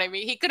 You know what I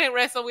mean? He couldn't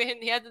wrestle with him.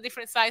 He had a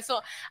different size, so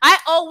I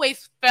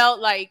always felt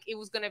like it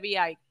was gonna be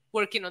like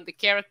working on the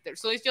character.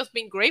 So it's just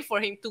been great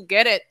for him to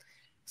get it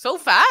so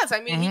fast.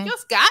 I mean, he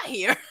just got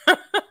here.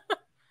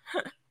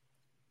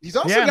 He's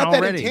also got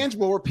that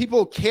intangible where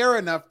people care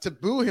enough to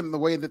boo him the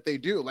way that they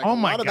do. Like a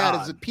lot of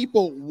that is the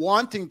people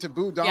wanting to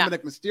boo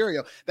Dominic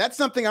Mysterio. That's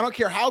something I don't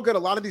care how good a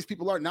lot of these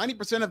people are.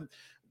 90% of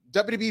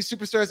WWE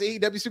superstars,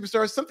 AEW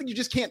superstars, something you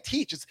just can't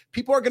teach. It's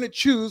people are going to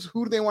choose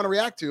who they want to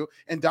react to,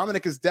 and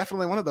Dominic is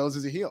definitely one of those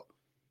as a heel.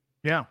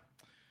 Yeah.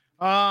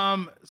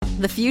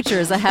 The future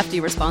is a hefty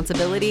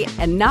responsibility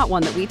and not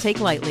one that we take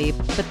lightly,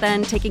 but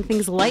then taking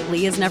things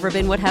lightly has never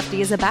been what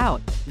Hefty is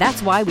about.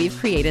 That's why we've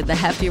created the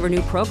Hefty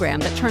Renew program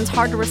that turns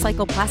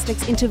hard-to-recycle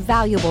plastics into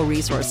valuable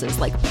resources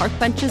like park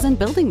benches and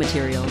building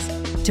materials.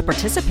 To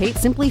participate,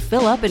 simply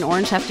fill up an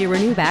orange Hefty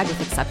Renew bag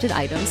with accepted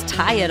items,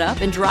 tie it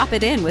up, and drop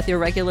it in with your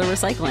regular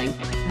recycling.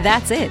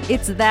 That's it.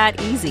 It's that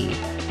easy.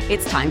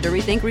 It's time to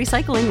rethink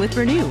recycling with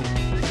Renew.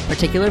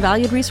 Particular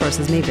valued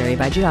resources may vary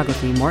by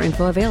geography. More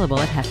info available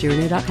at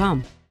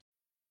heftyrenew.com.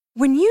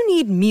 When you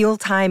need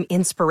mealtime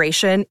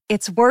inspiration,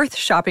 it's worth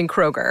shopping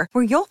Kroger,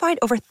 where you'll find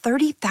over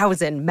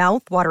 30,000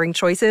 mouth-watering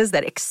choices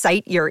that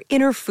excite your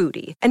inner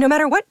foodie. And no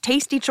matter what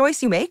tasty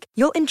choice you make,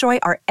 you'll enjoy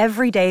our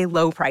everyday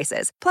low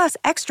prices, plus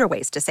extra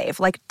ways to save,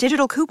 like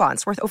digital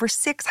coupons worth over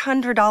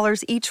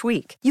 $600 each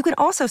week. You can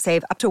also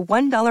save up to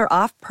 $1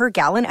 off per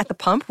gallon at the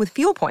pump with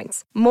fuel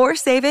points. More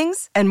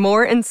savings and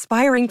more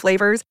inspiring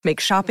flavors make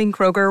shopping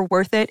Kroger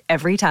worth it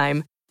every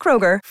time.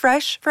 Kroger,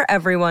 fresh for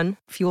everyone.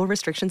 Fuel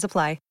restrictions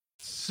apply.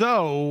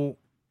 So,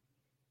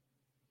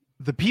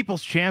 the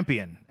People's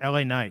Champion,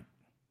 LA Knight.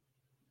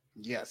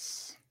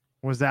 Yes.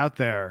 Was out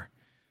there.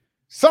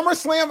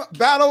 SummerSlam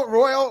Battle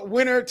Royal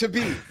winner to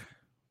be.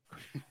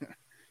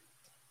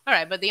 All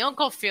right, but the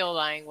Uncle Phil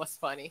line was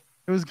funny.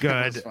 It was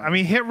good. I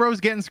mean, Hit Row's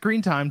getting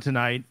screen time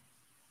tonight.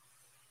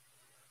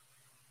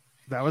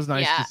 That was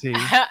nice to see.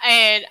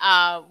 And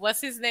what's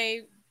his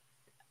name?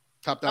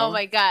 Top Dollar? Oh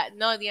my God.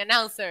 No, the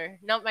announcer,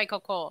 not Michael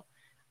Cole.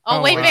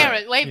 Wade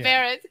Barrett. Wade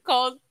Barrett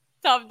called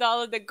Top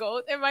Dollar the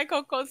GOAT, and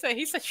Michael Cole said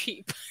he's a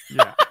sheep.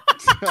 Yeah.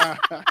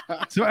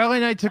 So LA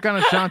Knight took on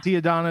Ashanti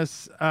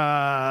Adonis,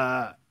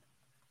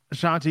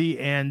 Ashanti,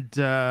 and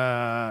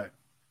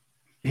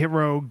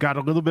Hero got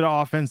a little bit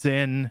of offense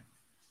in,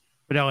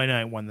 but LA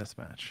Knight won this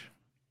match.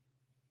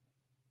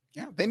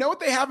 Yeah, they know what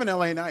they have in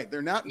LA Knight.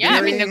 They're not. Yeah,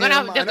 I mean, they're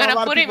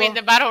gonna put him in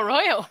the Battle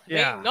Royal.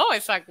 Yeah. They know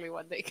exactly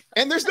what they got.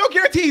 And there's no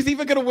guarantee he's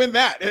even gonna win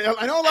that.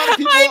 I know a lot of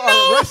people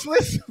are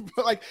restless,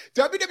 but like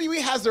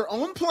WWE has their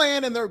own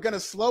plan and they're gonna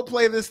slow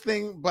play this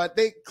thing. But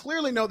they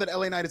clearly know that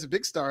LA Knight is a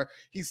big star.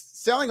 He's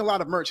selling a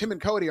lot of merch. Him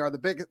and Cody are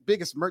the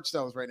biggest merch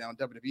sellers right now in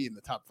WWE in the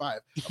top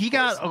 5. He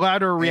got a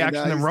louder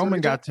reaction than Roman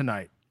got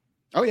tonight.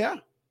 Oh yeah,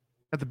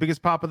 at the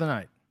biggest pop of the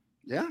night.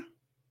 Yeah,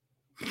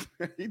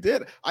 he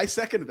did. I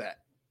second that.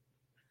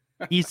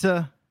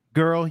 Issa,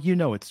 girl, you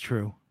know it's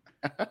true.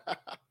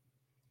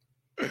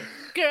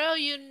 Girl,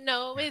 you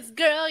know it's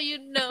girl, you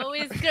know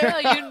it's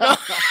girl, you know.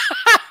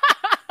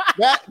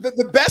 That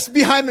the best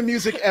behind the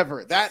music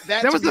ever. That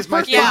was the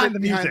first behind the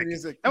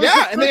music.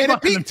 Yeah, and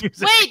it peaked.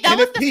 Wait, that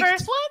was the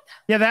first one?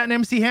 Yeah, that and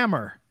MC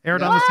Hammer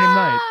aired on the same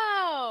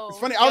night. It's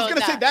funny. I was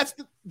gonna say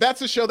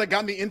that's a show that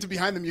got me into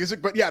behind the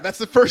music, but yeah, that's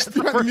the first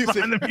behind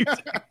the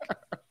music.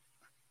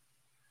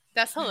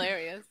 That's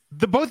hilarious.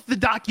 Both the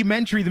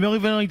documentary, the Milli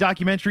Vanilli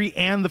documentary,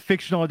 and the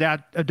fictional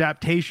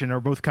adaptation are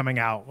both coming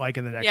out like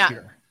in the next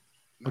year.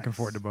 Nice. Looking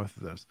forward to both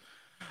of those.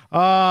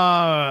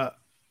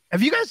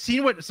 Have you guys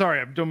seen what? Sorry,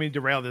 I don't mean to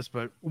derail this,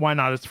 but why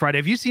not? It's Friday.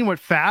 Have you seen what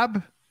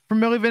Fab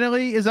from Milli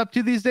Vanilli is up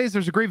to these days?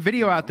 There's a great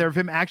video out there of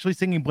him actually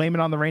singing "Blame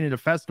It on the Rain" at a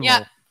festival.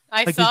 Yeah,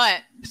 I Like, saw his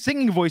it.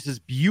 singing voice is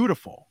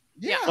beautiful.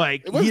 Yeah,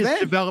 Like, it was he has then.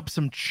 developed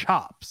some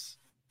chops.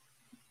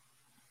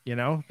 You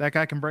know, that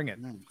guy can bring it.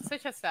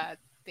 Such a sad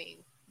thing.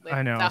 With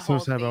I know. that So whole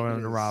sad about thing. what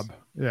happened to Rob.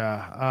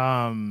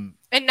 Yeah.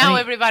 And now and he-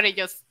 everybody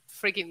just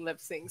freaking lip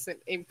syncs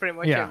in pretty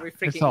much Yeah, every it's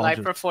freaking all live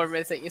just-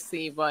 performance that you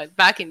see. But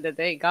back in the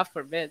day, God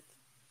forbid.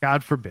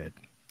 God forbid.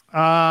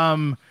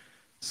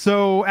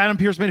 So Adam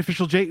Pearce made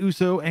official Jey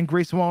Uso and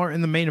Grayson Waller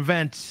in the main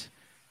event.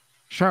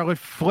 Charlotte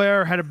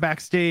Flair had a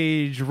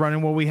backstage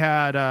running while we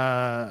had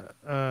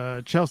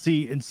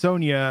Chelsea and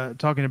Sonya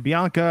talking to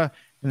Bianca,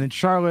 and then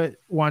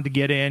Charlotte wanted to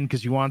get in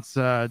because she wants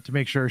to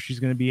make sure she's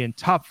going to be in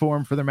top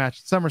form for their match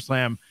at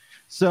SummerSlam.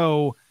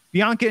 So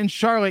Bianca and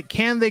Charlotte,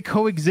 can they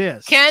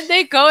coexist? Can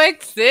they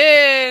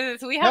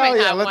coexist? We haven't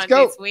yeah, had let's one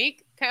go. this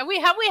week. Have we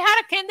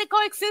had a can they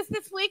coexist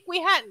this week?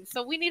 We hadn't.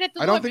 So we needed to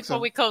I do don't it think before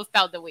so. we closed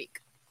out the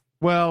week.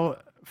 Well,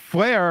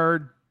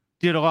 Flair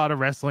did a lot of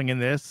wrestling in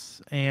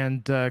this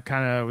and kind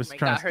of was Oh my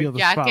trying God, to steal her the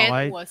jacket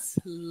spotlight. was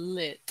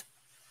lit.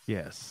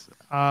 Yes.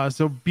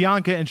 So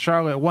Bianca and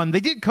Charlotte won. They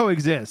did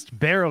coexist,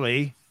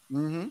 barely.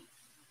 Mm-hmm.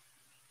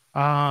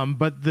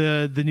 But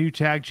the new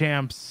tag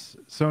champs,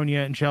 Sonya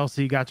and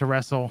Chelsea, got to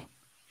wrestle,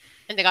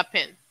 And they got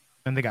pinned.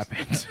 and they got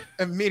pinned.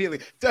 Immediately.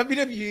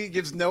 WWE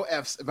gives no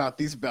F's about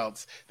these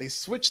belts. They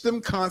switch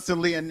them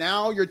constantly, and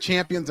now your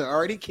champions are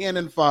already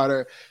cannon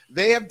fodder.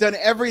 They have done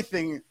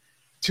everything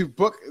to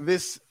book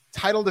this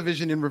title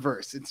division in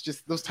reverse. It's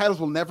just those titles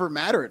will never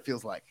matter, it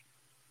feels like.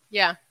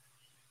 Yeah.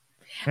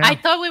 Yeah. I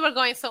thought we were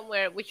going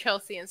somewhere with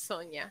Chelsea and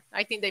Sonya.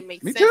 I think they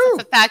make Me sense too.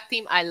 as a tag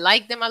team. I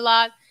like them a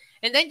lot.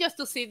 And then just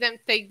to see them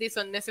take this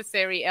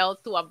unnecessary L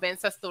to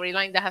advance a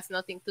storyline that has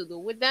nothing to do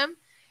with them,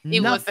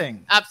 it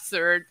Nothing. was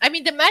absurd. I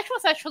mean, the match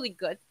was actually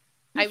good.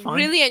 I fine.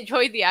 really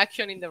enjoyed the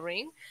action in the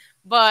ring.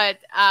 But,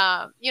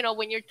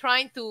 when you're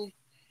trying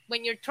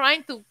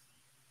to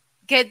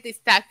get this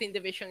tag team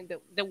division,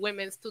 the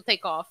women's, to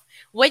take off,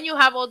 when you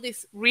have all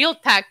these real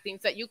tag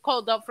teams that you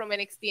called up from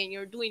NXT and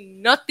you're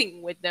doing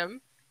nothing with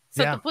them,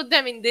 so Yeah. to put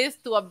them in this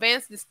to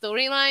advance the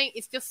storyline,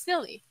 it's just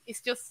silly.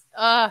 It's just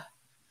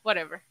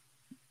whatever.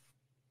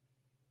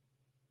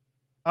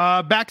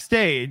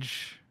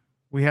 Backstage,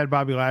 we had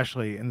Bobby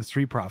Lashley and the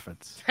Street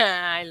Profits.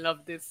 I love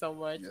this so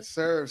much. Yes,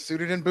 sir.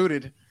 Suited and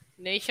booted.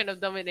 Nation of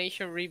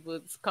Domination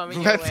reboots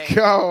coming your Let's way.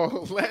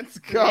 go. Let's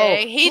go.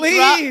 Yeah,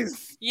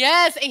 Please.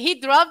 Yes, and he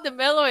dropped the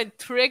Mellow and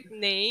Trick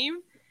name.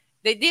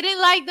 They didn't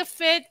like the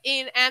fit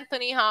in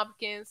Anthony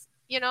Hopkins.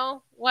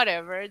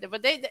 Whatever.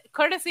 But they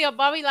courtesy of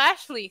Bobby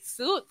Lashley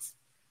suits.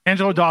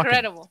 Angelo Dawkins,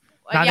 Incredible.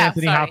 not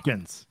Anthony sorry.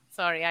 Hopkins.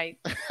 Sorry,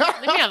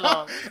 leave me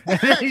alone.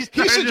 He's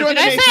He should trying join Did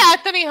I say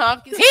Anthony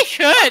Hopkins? He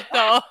should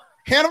though.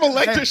 Hannibal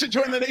Lecter should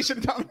join the Nation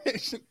of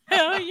Domination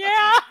Hell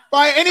yeah.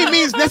 by any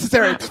means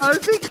necessary. I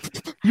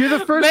think you're the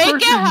first Make it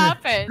person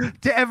happen.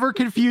 to ever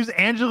confuse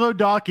Angelo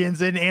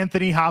Dawkins and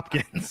Anthony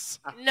Hopkins.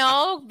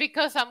 No,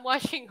 because I'm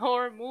watching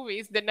horror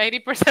movies. The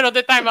 90% of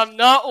the time I'm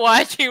not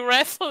watching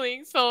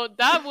wrestling. So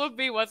that would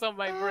be what's on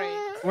my brain.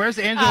 Where's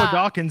Angelo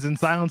Dawkins in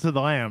Silence of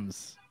the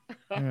Lambs?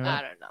 I don't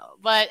know.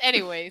 But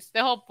anyways,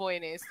 the whole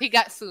point is he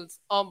got suits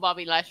on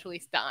Bobby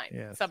Lashley's time.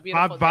 Yes. It's a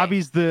beautiful day.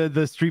 Bobby's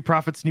the Street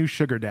Profits' new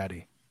sugar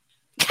daddy.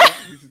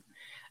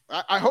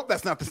 I hope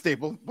that's not the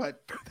staple,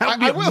 but That would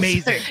be I will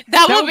amazing. say,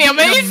 That would be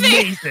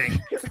amazing.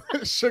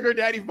 Sugar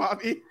Daddy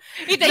Bobby.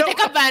 They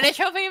take advantage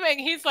of him and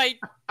he's like,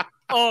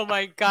 oh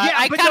my God. Yeah,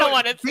 I but kind of no,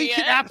 want to they see should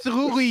it.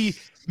 absolutely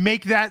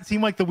make that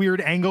seem like the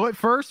weird angle at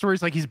first, where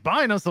he's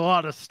buying us a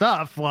lot of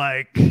stuff.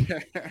 Like,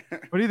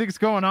 what do you think's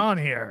going on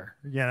here?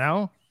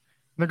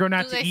 They're going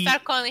out Do to they eat.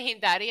 start calling him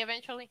daddy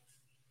eventually?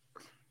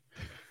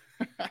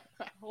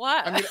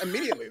 What? I mean,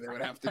 immediately they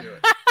would have to do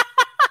it.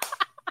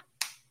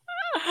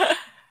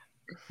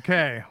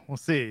 Okay, we'll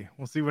see.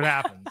 We'll see what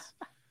happens.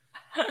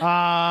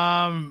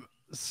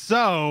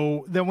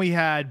 So then we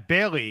had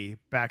Bailey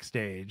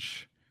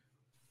backstage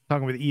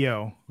talking with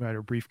Io, who had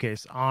her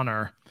briefcase on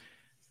her.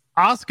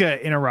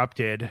 Asuka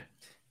interrupted.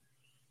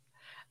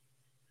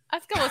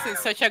 Asuka was in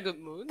such a good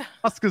mood.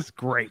 Asuka's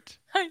great.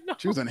 I know.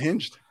 She was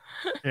unhinged.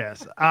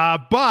 Yes.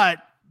 But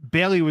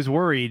Bailey was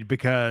worried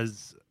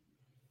because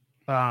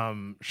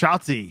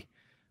Shotzi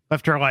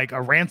left her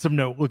a ransom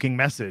note looking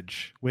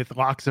message with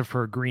locks of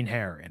her green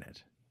hair in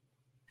it.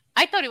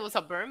 I thought it was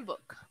a burn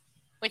book.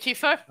 When she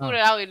first put it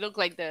out, it looked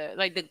like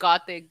the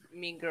gothic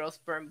Mean Girls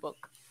burn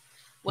book.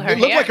 With her It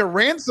looked hair. like a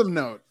ransom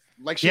note.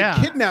 Like she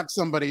had kidnapped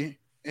somebody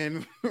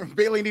and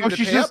Bailey needed to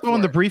she's pay just up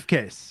throwing for the it.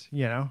 briefcase,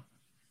 Yeah.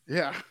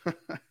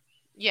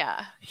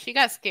 Yeah, she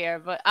got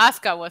scared, but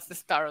Asuka was the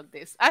star of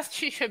this, as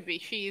she should be.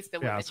 She is the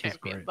women's Asuka's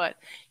champion, great. but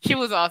she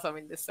was awesome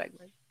in this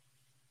segment.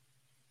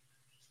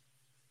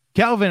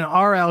 Calvin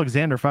R.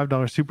 Alexander,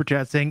 $5 super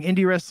chat saying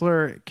indie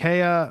wrestler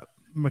Kaya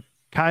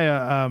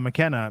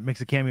McKenna makes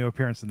a cameo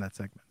appearance in that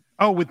segment.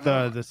 Oh, with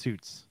the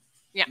suits.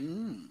 Yeah.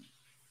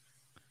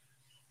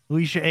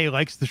 Alicia A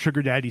likes the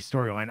Sugar Daddy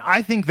storyline.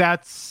 I think that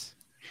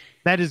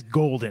is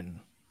golden.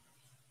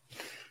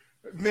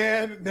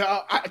 Man,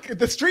 no,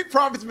 the Street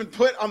Profits have been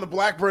put on the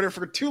black burner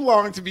for too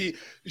long to be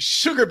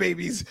sugar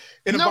babies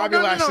in a Bobby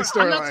Lashley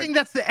storyline. I'm not saying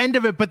that's the end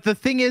of it, but the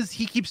thing is,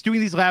 he keeps doing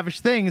these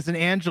lavish things, and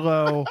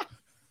Angelo,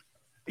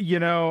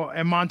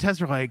 and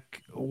Montez are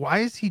like, why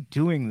is he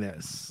doing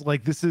this?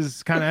 Like, this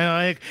is kind of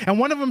like, and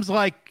one of them's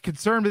like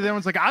concerned, but the other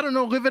one's like, I don't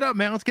know, live it up,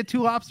 man. Let's get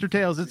 2 lobster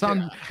tails. It's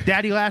on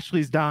Daddy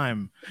Lashley's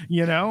dime,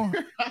 And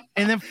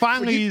then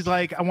finally he's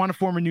like, I want to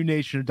form a new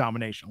nation of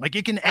domination. Like,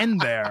 it can end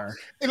there.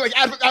 Like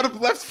out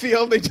of left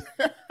field.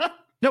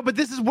 No, but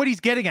this is what he's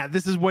getting at.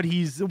 This is why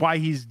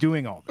he's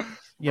doing all this,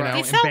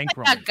 He sounds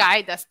like a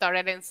guy that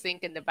started in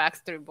sync in the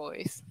Backstreet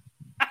Boys.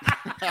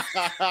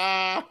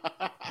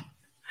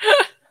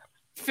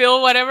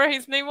 Phil, whatever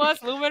his name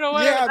was, Lumen or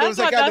whatever. Yeah, there was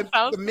that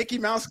guy, the Mickey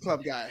Mouse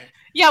Club guy.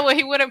 Yeah, well,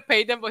 he wouldn't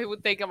pay them, but he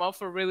would take them out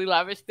for really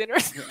lavish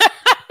dinners.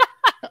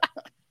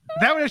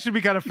 That would actually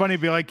be kind of funny.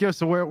 Be like, yo,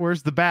 so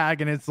where's the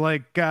bag? And it's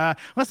like,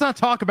 let's not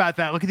talk about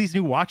that. Look at these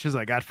new watches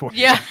I got for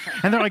you. Yeah.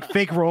 And they're like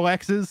fake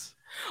Rolexes.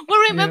 Well,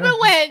 remember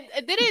when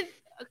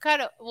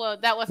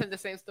that wasn't the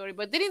same story,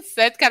 but didn't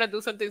Seth kind of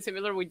do something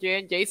similar with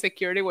J&J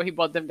Security where he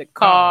bought them the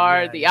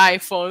car,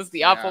 iPhones,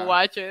 the Apple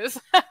Watches?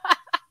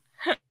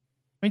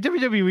 I mean,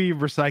 WWE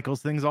recycles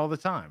things all the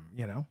time,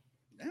 Yeah,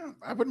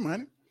 I wouldn't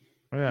mind it.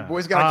 Yeah.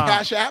 Boys got a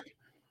Cash App?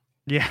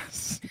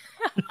 Yes.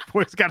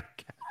 Boys got a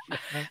Cash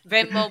App.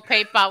 Venmo,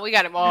 PayPal, we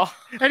got them all.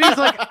 And he's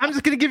like, I'm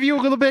just going to give you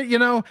a little bit,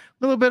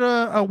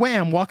 of a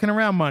wham walking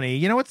around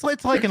money.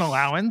 It's like an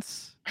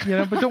allowance,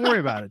 but don't worry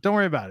about it. Don't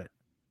worry about it.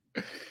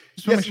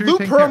 Yes, Lou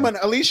Pearlman,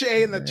 Alicia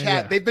A in the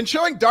chat. They've been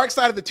showing Dark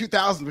Side of the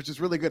 2000s, which is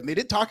really good. And they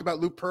did talk about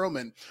Lou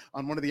Pearlman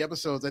on one of the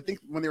episodes, I think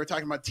when they were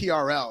talking about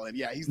TRL. And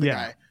he's the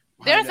guy.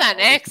 There's an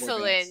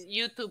excellent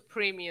YouTube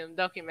Premium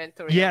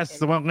documentary. Yes,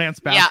 the one Lance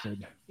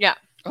Bastard. Yeah.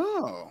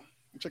 Oh,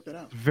 check that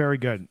out. Very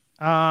good.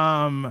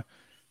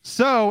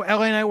 So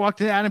LA Knight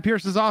walked into Adam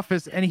Pearce's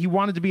office, and he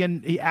wanted to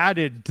be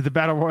added to the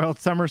Battle Royal at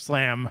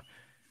SummerSlam,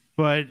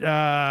 but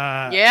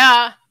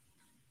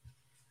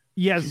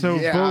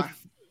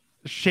both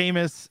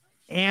Sheamus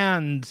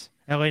and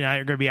LA Knight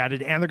are going to be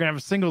added, and they're going to have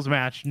a singles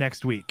match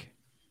next week.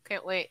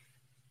 Can't wait.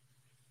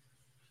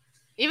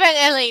 Even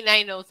LA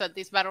Knight knows that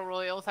these battle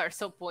royals are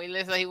so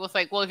pointless that he was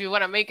like, well, if you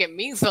want to make it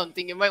mean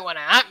something, you might want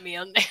to add me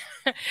on there.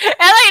 LA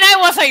Knight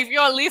was like, if you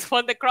at least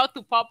want the crowd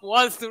to pop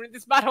once during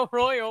this battle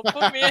royal,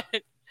 put me in.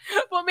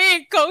 Put me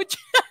in, coach.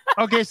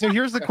 Okay, so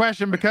here's the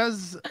question.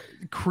 Because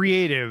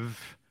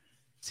creative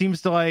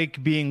seems to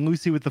like being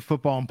loosey with the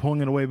football and pulling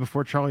it away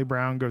before Charlie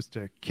Brown goes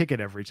to kick it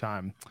every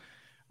time.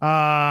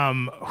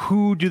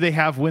 Who do they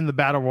have win the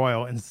battle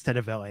royal instead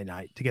of LA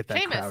Knight to get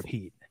that crowd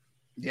heat?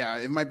 Yeah,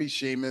 it might be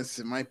Sheamus.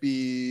 It might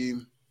be.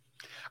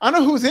 I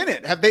don't know who's in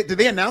it. Did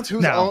they announce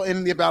who's all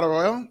in the battle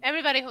royal?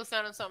 Everybody who's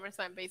not on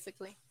SummerSlam,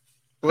 basically.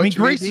 I mean,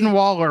 Grayson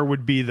Waller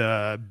would be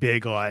the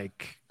big,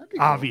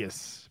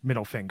 obvious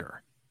middle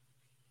finger.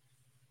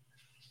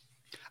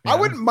 I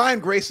wouldn't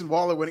mind Grayson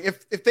Waller winning.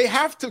 If they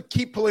have to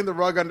keep pulling the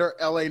rug under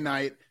LA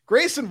Knight,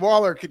 Grayson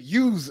Waller could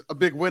use a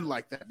big win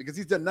like that because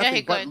he's done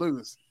nothing but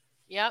lose.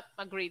 Yep,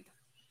 agreed.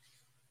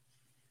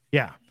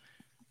 Yeah.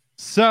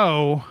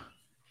 So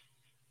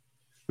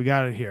we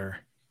got it here.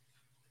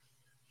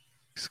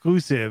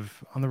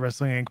 Exclusive on the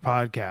Wrestling Inc.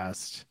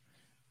 podcast.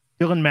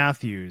 Dylan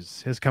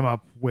Matthews has come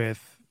up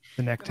with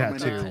the neck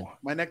tattoo.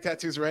 My neck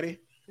tattoo's ready?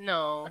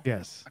 No.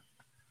 Yes.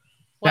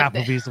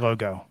 Applebee's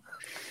logo.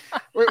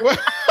 Wait, what?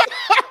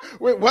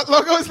 Wait, what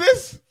logo is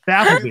this?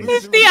 Applebee's.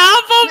 It's the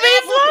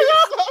Applebee's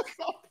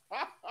logo.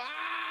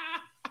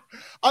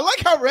 I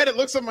like how red it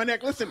looks on my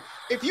neck. Listen,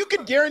 if you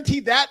could guarantee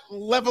that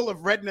level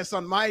of redness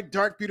on my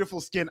dark, beautiful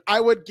skin, I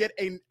would get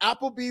an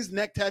Applebee's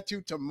neck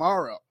tattoo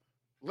tomorrow.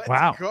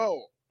 Let's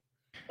go.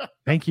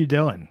 Thank you,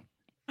 Dylan.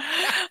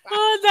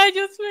 Oh, that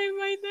just made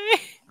my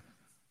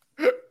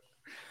day.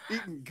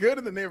 Eating good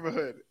in the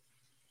neighborhood.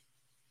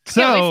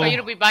 So, can't wait for you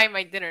to be buying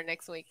my dinner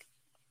next week.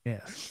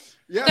 Yes.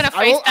 We're gonna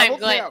FaceTime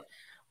Glenn.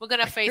 We're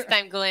gonna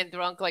FaceTime Glenn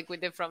drunk like we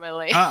did from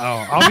LA.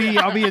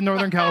 I'll be in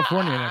Northern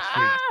California next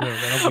week.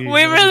 So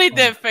we really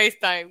did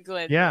FaceTime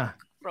Glenn. Yeah.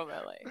 From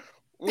LA.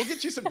 We'll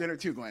get you some dinner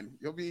too, Glenn.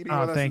 You'll be eating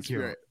with us in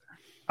spirit.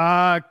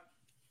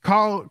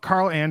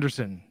 Carl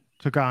Anderson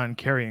took on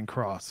Karrion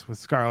Kross with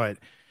Scarlett.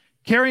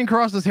 Karrion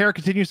Kross's hair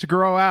continues to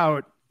grow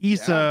out.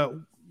 Issa,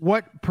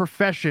 what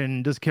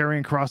profession does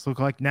Karrion Kross look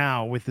like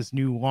now with this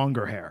new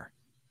longer hair?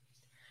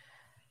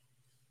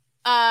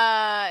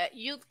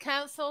 Youth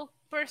council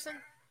person.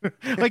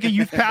 Like a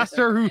youth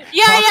pastor who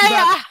talks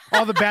about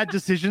all the bad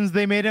decisions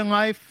they made in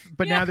life,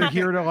 but now they're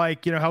here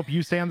to help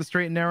you stay on the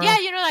straight and narrow. Yeah,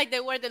 like they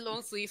wear the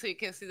long sleeves so you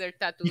can see their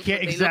tattoos. You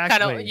can't,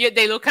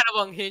 they look kind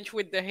of unhinged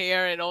with the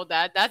hair and all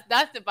that.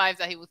 That's the vibes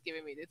that he was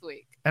giving me this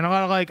week. And a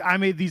lot of I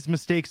made these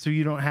mistakes so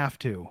you don't have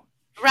to.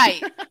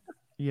 Right.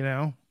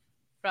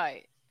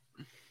 Right.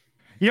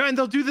 And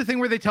they'll do the thing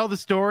where they tell the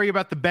story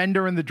about the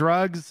bender and the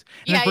drugs.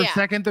 And then for a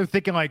second, they're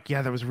thinking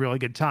that was a really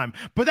good time.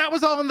 But that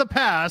was all in the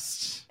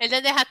past. And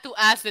then they had to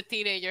ask the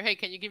teenager, hey,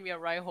 can you give me a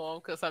ride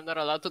home? Because I'm not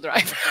allowed to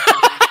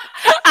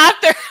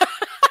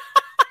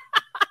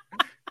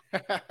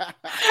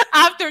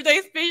after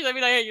their speech, I'd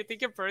be like, hey, you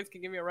think your parents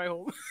can give me a ride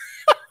home?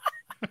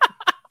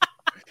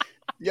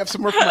 You have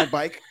some work for my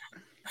bike.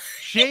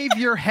 Shave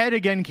your head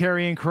again,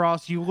 Karrion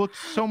Kross. You look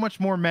so much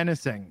more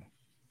menacing.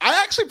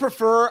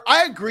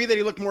 I agree that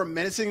he looked more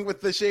menacing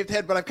with the shaved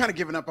head, but I've kind of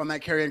given up on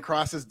that Karrion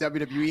Kross as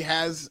WWE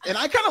has. And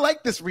I kind of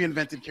like this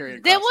reinvented Karrion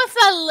Kross. There was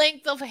a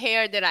length of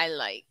hair that I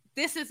liked.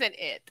 This isn't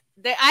it.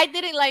 I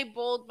didn't like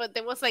both, but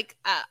there was like,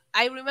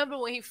 I remember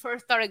when he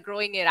first started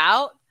growing it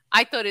out,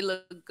 I thought it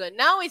looked good.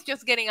 Now it's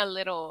just getting a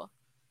little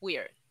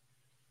weird.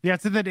 Yeah,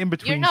 it's in that in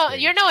between.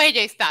 You're no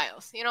AJ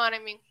Styles. You know what I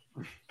mean?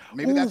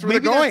 Maybe that's where they're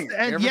going.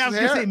 I was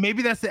gonna say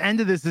maybe that's the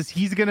end of this. Is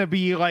he's gonna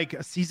be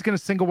like he's gonna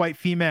single white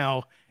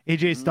female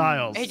AJ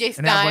Styles. AJ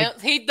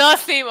Styles. He does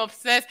seem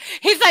obsessed.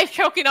 He's like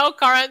choking out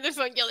Carl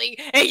Anderson, yelling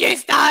AJ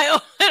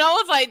Styles, and I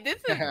was like,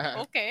 "This is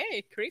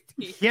okay,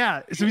 creepy."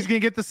 Yeah, so he's gonna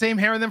get the same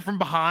hair, and then from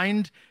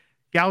behind,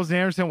 Gallows and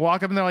Anderson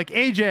walk up, and they're like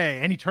AJ,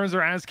 and he turns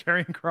around as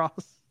Karrion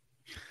Kross.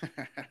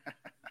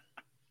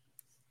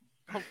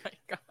 Oh my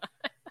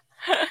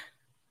god,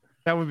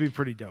 that would be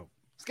pretty dope.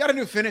 He's got a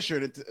new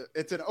finisher.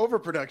 It's an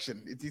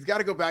overproduction. He's got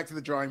to go back to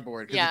the drawing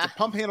board. Yeah. It's a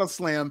pump handle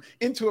slam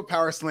into a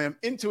power slam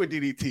into a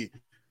DDT.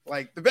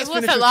 Like the best It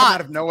was finishers a come lot.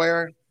 out of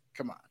nowhere.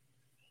 Come on.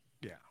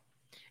 Yeah.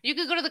 you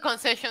could go to the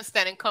concession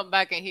stand and come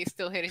back, and he's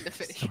still hitting the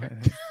finisher.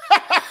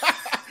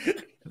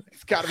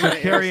 It's got to be an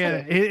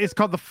Karrion, it's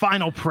called the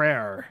final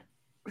prayer.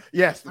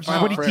 Yes, the Which is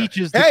final what prayer. he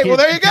teaches. The Hey, well,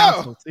 kids there you in go.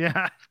 councils.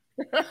 Yeah.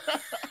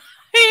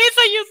 He is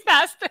a youth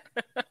pastor.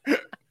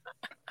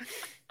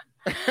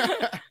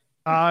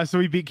 So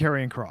he beat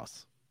Karrion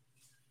Kross.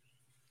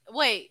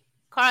 Wait,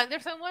 Carl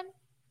Anderson won?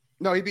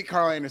 No, he beat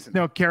Carl Anderson.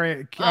 No,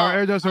 Karrion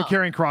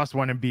Kross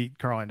won and beat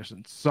Carl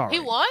Anderson. Sorry. He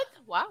won?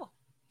 Wow.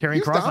 Karrion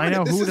He's Kross, I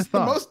know. dominant. Who would This have is the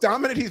thought? most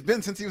dominant he's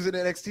been since he was in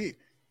NXT.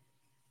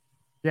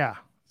 Yeah,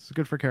 it's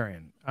good for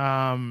Karrion.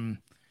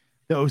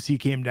 The OC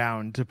came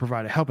down to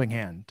provide a helping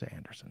hand to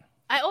Anderson.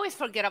 I always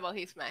forget about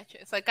his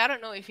matches. Like, I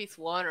don't know if he's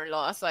won or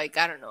lost. Like,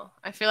 I don't know.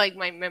 I feel like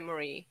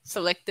my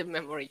selective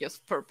memory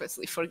just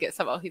purposely forgets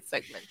about his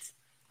segments.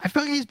 I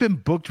feel like he's been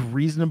booked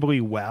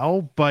reasonably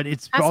well, but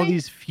it's all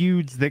these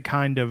feuds that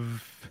kind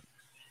of...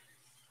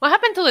 What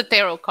happened to the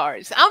tarot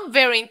cards? I'm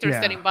very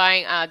interested in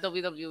buying a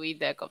WWE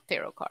deck of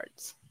tarot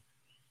cards.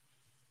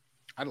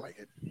 I'd like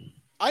it.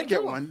 I'd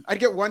get one. I'd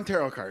get one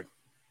tarot card.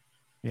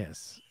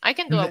 Yes. I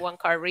can do a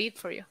one-card read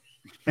for you.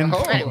 And,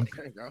 There you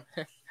go.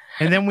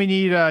 and then we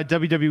need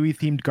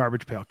WWE-themed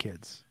Garbage Pail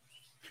Kids.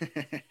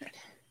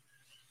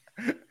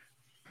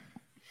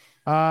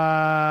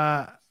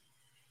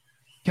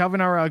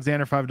 Calvin R.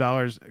 Alexander,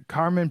 $5.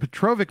 Carmen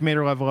Petrovic made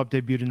her level up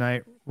debut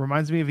tonight.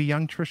 Reminds me of a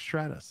young Trish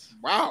Stratus.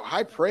 Wow,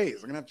 high praise.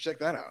 We're going to have to check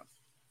that out.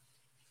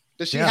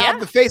 Does she Yeah. have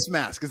the face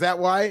mask? Is that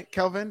why,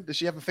 Kelvin? Does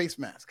she have a face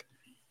mask?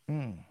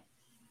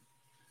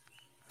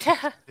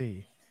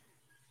 See.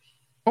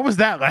 What was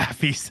that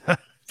laugh, Issa?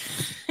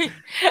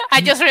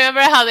 I just remember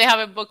how they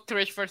haven't booked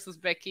Trish versus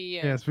Becky.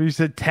 And, Yes, where you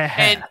said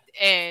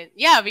and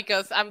yeah,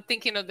 because I'm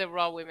thinking of the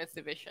Raw Women's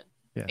Division.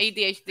 Yes.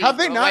 ADHD. Have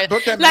they bro. not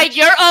booked that Like, match?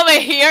 you're over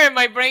here and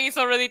my brain is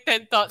already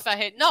 10 thoughts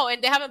ahead. No,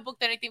 and they haven't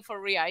booked anything for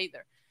Rhea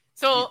either.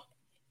 So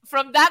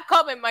from that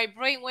comment, my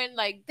brain went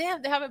like,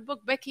 damn, they haven't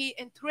booked Becky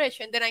and Trish.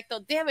 And then I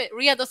thought, damn it,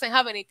 Rhea doesn't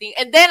have anything.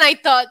 And then I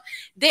thought,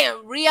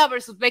 damn, Rhea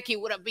versus Becky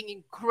would have been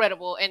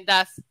incredible. And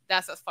that's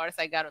as far as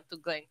I got until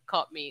Glenn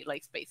caught me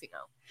like spacing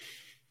out.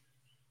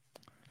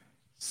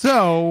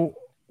 So,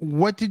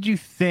 what did you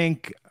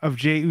think of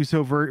Jey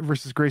Uso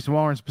versus Grayson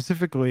Waller? And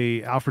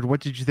specifically, Alfred, what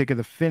did you think of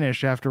the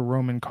finish after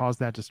Roman caused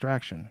that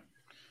distraction?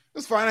 It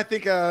was fine. I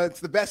think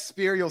it's the best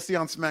spear you'll see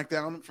on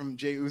SmackDown from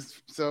Jey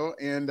Uso.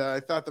 And I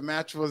thought the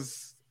match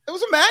was a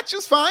match. It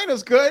was fine. It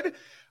was good.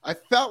 I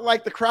felt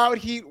like the crowd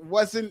heat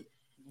wasn't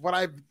what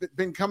I've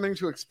been coming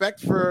to expect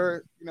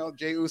for,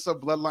 Jey Uso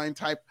bloodline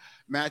type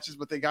matches,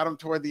 but they got him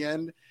toward the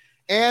end.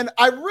 And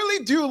I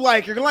really do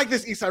like, you're going to like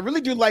this, Issa. I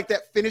really do like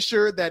that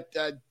finisher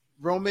that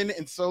Roman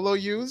and Solo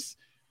use.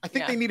 I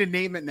think they need to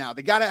name it now.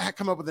 They got to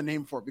come up with a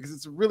name for it because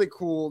it's really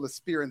cool, the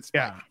spear and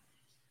spike.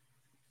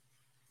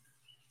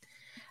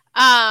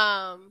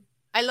 Yeah.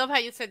 I love how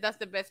you said that's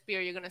the best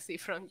spear you're going to see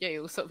from Jey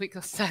Uso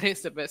because that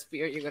is the best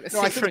spear you're going to see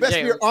I said from the best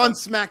Jey spear Uso. on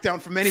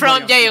SmackDown from anybody.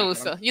 From on Jey SmackDown.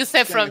 Uso. You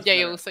said from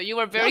Jey Uso. You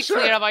were very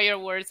clear about your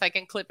words. I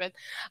can clip it.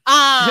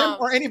 Him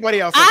or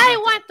anybody else. I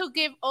want to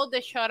give all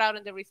the shout out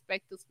and the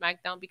respect to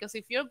SmackDown because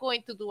if you're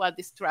going to do a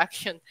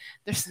distraction,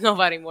 there's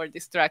nobody more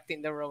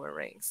distracting than Roman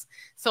Reigns.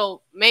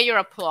 So major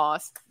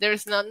applause.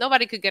 There's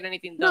nobody could get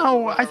anything done.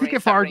 No, I think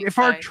if our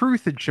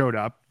truth had showed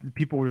up,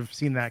 people would have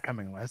seen that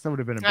coming less. That would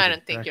have been a big I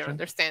don't think you're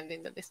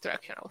understanding the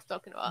distraction I was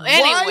talking about.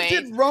 Anyway. Why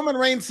did Roman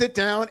Reigns sit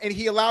down and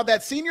he allowed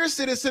that senior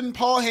citizen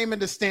Paul Heyman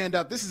to stand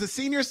up? This is a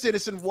senior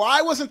citizen.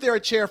 Why wasn't there a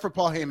chair for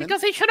Paul Heyman?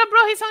 Because he should have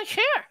brought his own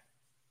chair.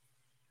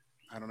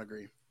 I don't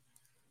agree.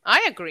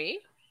 I agree.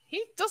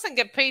 He doesn't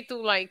get paid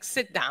to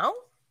sit down.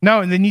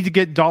 No, and they need to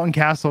get Dalton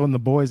Castle and the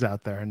boys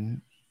out there,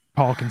 and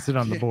Paul can sit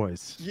on the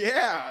boys.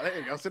 Yeah, there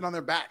you go. Sit on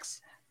their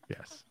backs.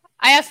 Yes.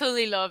 I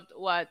absolutely loved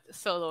what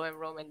Solo and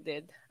Roman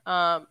did.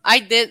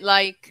 I did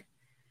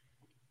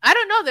I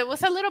don't know, there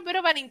was a little bit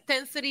of an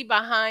intensity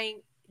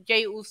behind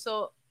Jey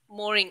Uso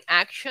more in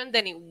action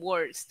than in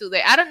words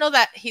today. I don't know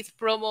that his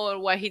promo or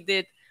what he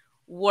did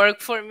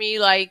work for me.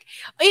 Like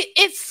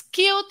it's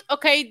cute.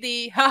 Okay,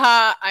 the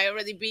haha, I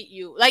already beat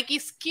you. Like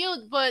it's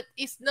cute, but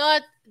it's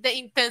not the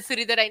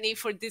intensity that I need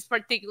for this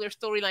particular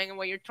storyline and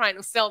what you're trying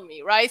to sell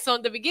me, right? So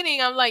in the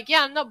beginning, I'm like,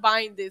 yeah, I'm not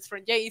buying this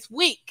from Jay. It's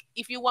weak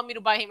if you want me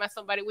to buy him as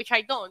somebody, which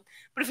I don't.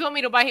 But if you want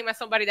me to buy him as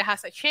somebody that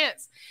has a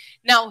chance.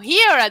 Now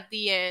here at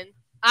the end,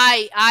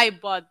 I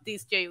bought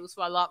this Jey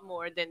Uso a lot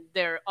more than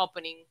their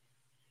opening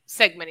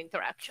segment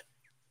interaction.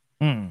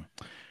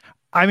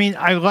 I mean,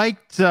 I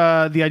liked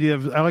the idea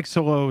of, I like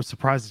Solo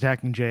surprise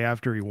attacking Jay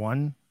after he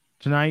won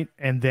tonight,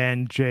 and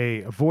then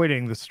Jay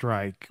avoiding the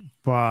strike,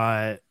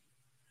 but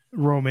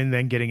Roman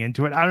then getting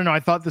into it. I don't know. I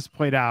thought this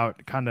played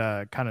out kind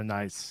of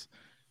nice,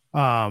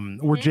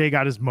 where Jay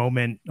got his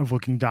moment of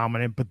looking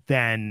dominant, but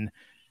then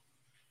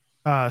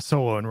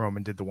Solo and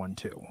Roman did the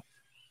 1-2.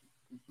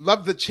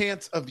 Love the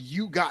chance of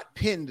 "you got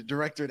pinned"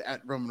 directed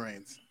at Roman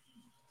Reigns. Is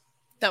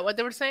that what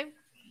they were saying?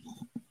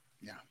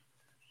 Yeah.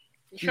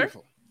 You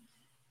Beautiful. sure?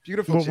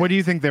 Beautiful. Well, what do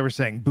you think they were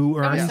saying? Boo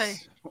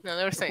Earns? No,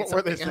 they were saying What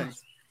were they something saying?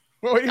 else.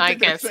 What do you I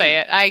think they're can't say saying?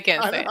 it. I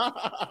can't say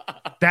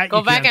it. That Go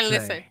you back can't and say.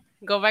 listen.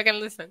 Go back and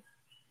listen.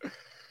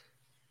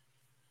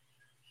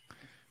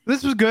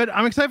 This was good.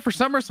 I'm excited for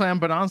SummerSlam,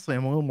 but honestly,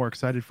 I'm a little more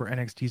excited for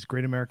NXT's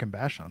Great American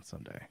Bash on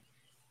Sunday.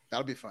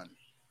 That'll be fun.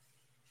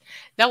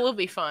 That will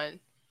be fun.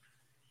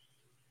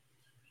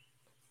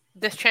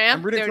 The champ,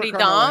 I'm rooting for Dirty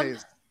Carmelo Dom.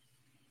 Hayes.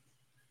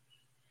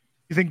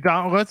 You think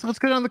Don? Let's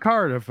get on the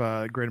card of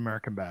Great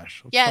American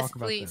Bash. Let's Yes, talk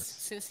about please. this.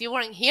 Since you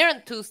weren't here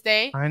on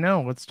Tuesday. I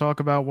know. Let's talk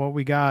about what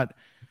we got.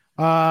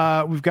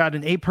 We've got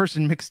an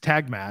 8-person mixed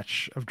tag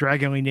match of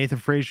Dragon Lee, Nathan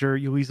Frazier,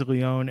 Elisa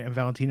Leone, and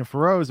Valentina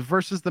Feroz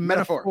versus the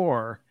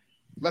Metaphor.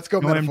 Let's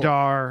go, Noam Metaphor.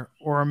 Dar,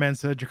 Ora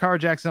Mensa, Jakara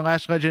Jackson,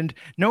 Lash Legend.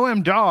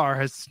 Noam Dar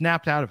has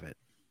snapped out of it.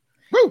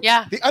 Woo!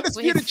 Yeah, The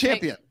undisputed with his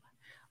champion.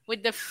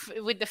 With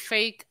the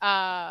fake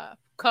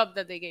cup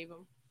that they gave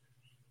him.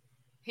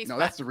 He's No,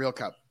 back. that's the real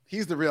cup.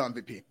 He's the real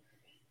MVP.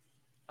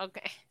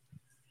 Okay.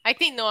 I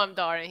think Noam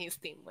Dar and his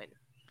team win.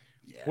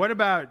 Yeah. What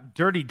about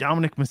Dirty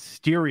Dominic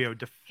Mysterio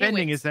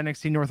defending wins. his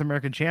NXT North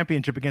American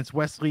Championship against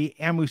Wesley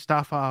and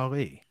Mustafa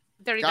Ali?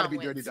 Dirty Gotta Dom be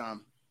wins. Dirty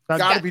Dom.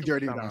 That's Gotta be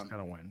Dirty Dom's Dom.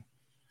 gonna win.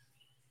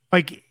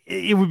 Like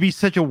it would be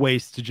such a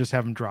waste to just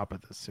have him drop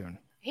it this soon.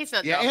 He's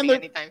not Yeah, and dropping they're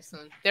anytime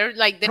soon. They're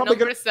like the probably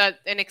numbers that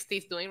NXT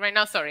is doing right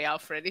now. Sorry,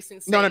 Alfred. It's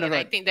insane. No, and I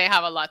right. think they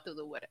have a lot to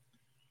do with it.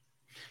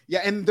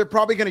 Yeah, and they're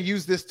probably going to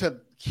use this to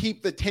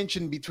keep the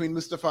tension between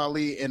Mustafa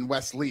Ali and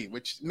Wes Lee,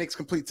 which makes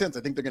complete sense.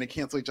 I think they're going to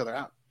cancel each other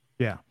out.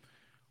 Yeah.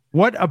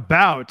 What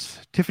about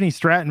Tiffany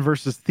Stratton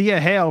versus Thea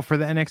Hale for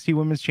the NXT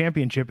Women's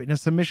Championship in a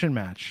submission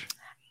match?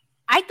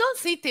 I don't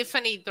see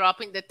Tiffany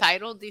dropping the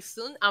title this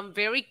soon. I'm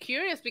very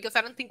curious because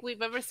I don't think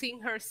we've ever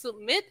seen her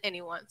submit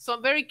anyone. So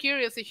I'm very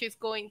curious if she's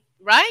going,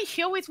 right?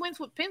 She always wins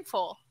with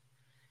pinfall.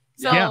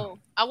 So Yeah.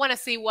 I want to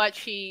see what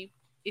she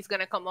is going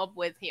to come up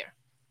with here.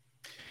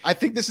 I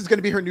think this is going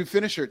to be her new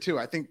finisher, too.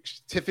 I think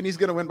Tiffany's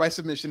going to win by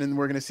submission, and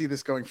we're going to see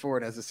this going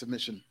forward as a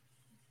submission.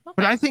 Okay.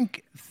 But I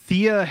think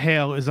Thea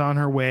Hale is on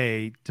her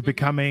way to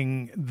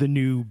becoming the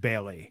new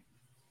Bailey.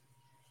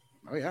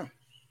 Oh, yeah. The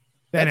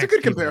That's a good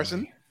NXT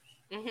comparison.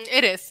 Bayley.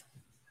 It is.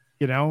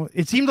 You know,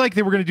 it seemed like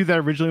they were going to do that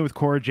originally with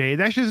Cora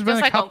Jade. Actually, there's been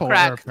Just a like couple on of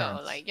crack, appearances.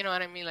 though. Like, you know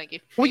what I mean? Like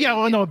if Well, she- yeah,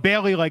 well, no,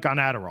 Bailey like on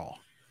Adderall.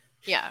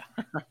 Yeah.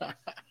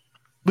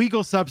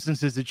 Legal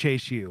substances that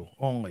chase you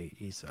only,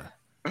 Issa.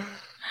 I'm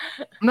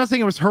not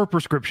saying it was her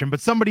prescription, but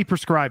somebody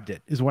prescribed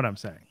it, is what I'm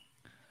saying.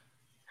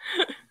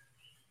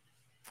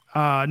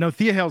 No,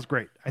 Thea Hale's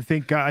great. I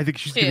think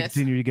she's She going to is.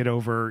 continue to get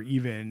over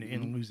even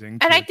in losing.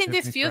 And to I think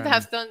this Tiffany feud Stratton.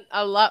 has done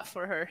a lot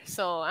for her.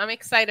 So I'm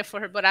excited for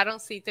her, but I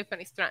don't see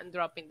Tiffany Stratton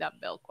dropping that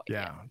belt quite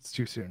Yeah, yet. it's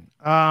too soon.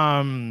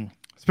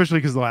 Especially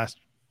because the last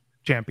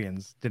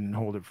champions didn't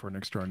hold it for an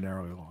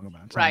extraordinarily long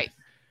amount of time. Right.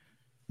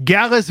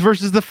 Gallus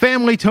versus the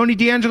family, Tony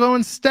D'Angelo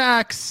and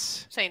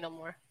Stacks. Say no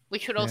more. We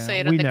should all Yeah, say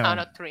it on we the know. count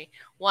of 3.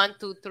 1,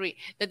 2, 3.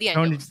 The Tony-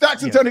 D'Angelo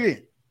Stacks and Yeah. Tony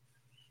V.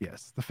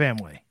 Yes, the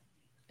family.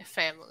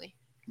 family.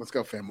 Let's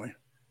go, family.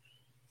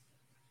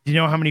 Do you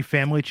know how many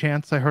family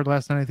chants I heard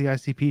last night at the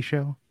ICP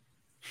show?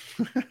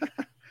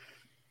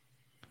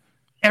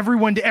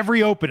 Everyone to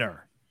every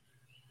opener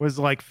was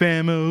like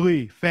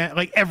family,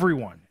 like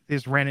everyone. They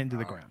just ran it into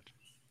the ground.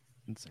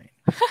 Insane.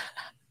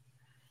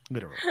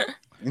 Literally.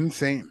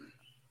 Insane.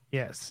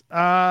 Yes.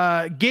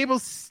 Gable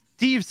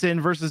Steveson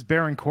versus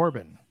Baron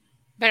Corbin.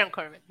 Baron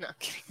Corbin. No, I'm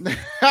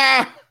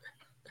kidding.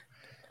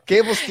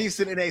 Gable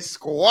Steveson in a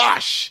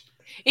squash.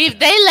 If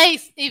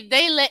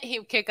they let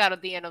him kick out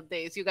at the end of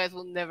days, you guys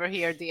will never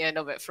hear the end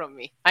of it from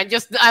me.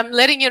 I'm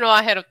letting you know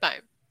ahead of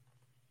time.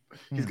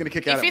 He's going to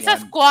kick out If at it's a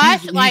one.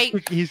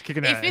 squash, He's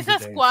kicking out. if it's a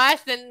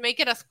squash, then make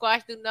it a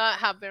squash. Do not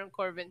have Baron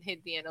Corbin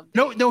hit the end of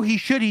days. No, he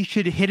should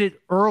hit it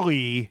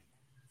early.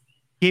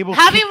 Gable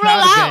Have him kicked roll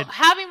of out. it.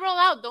 Have him roll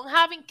out. Don't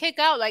have him kick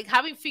out. Like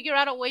have him figure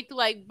out a way to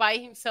like buy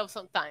himself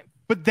some time.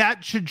 But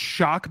that should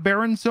shock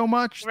Baron so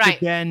much Right.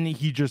 that then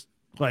he just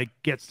like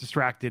gets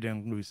distracted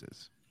and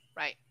loses.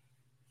 Right.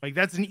 Like,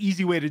 that's an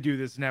easy way to do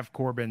this and have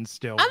Corbin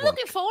still. I'm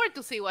looking forward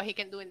to see what he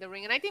can do in the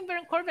ring. And I think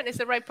Baron Corbin is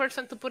the right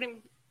person to put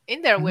him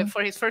in there with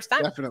for his first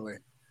time. Definitely.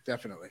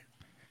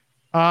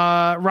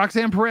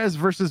 Roxanne Perez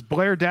versus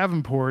Blair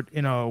Davenport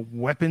in a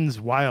Weapons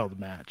Wild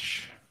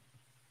match.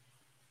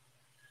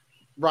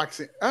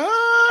 Roxanne.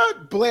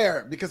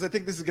 Blair, because I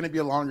think this is going to be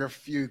a longer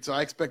feud, so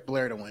I expect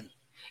Blair to win.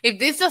 If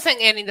this doesn't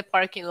end in the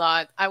parking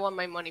lot, I want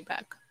my money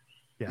back.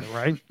 Yeah,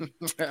 right.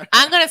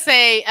 I'm gonna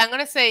say,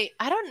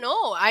 I don't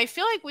know. I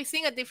feel like we're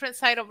seeing a different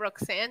side of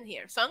Roxanne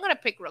here, so I'm gonna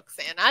pick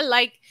Roxanne. I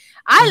like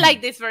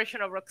this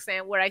version of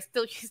Roxanne where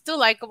she's still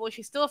likable,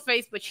 she's still a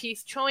face, but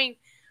she's showing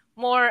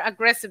more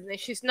aggressiveness.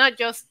 She's not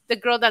just the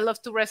girl that loves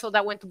to wrestle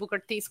that went to Booker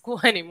T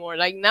school anymore.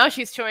 Like now,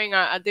 she's showing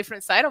a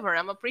different side of her.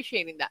 I'm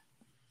appreciating that.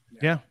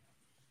 Yeah.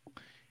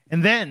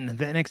 And then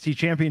the NXT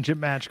Championship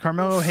match: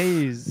 Carmelo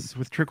Hayes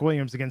with Trick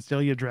Williams against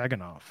Ilya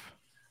Dragunov.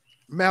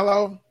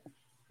 Mellow.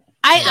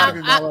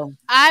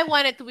 I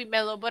want it to be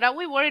Melo, but are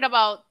we worried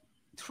about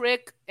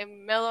Trick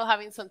and Melo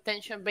having some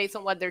tension based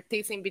on what they're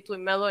teasing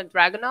between Melo and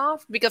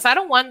Dragunov? Because I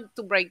don't want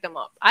to break them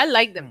up. I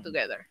like them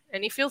together,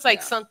 and it feels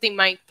like something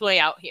might play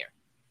out here.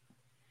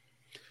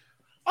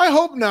 I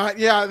hope not.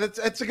 Yeah,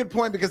 that's a good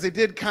point because they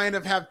did kind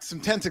of have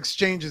some tense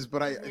exchanges,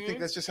 but I think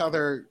that's just how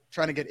they're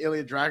trying to get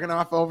Ilya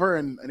Dragunov over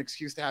and an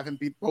excuse to have him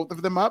beat both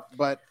of them up.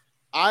 But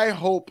I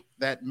hope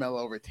that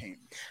Melo retains.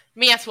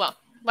 Me as well.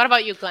 What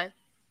about you, Glenn?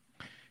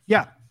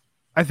 Yeah.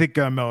 I think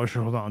Melo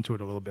should hold on to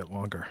it a little bit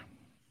longer.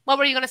 What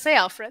were you going to say,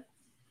 Alfred?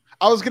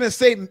 I was going to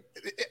say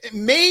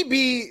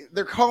maybe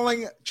they're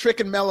calling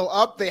Trick and Melo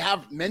up. They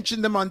have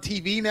mentioned them on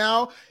TV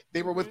now.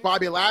 They were with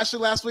Bobby Lashley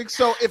last week.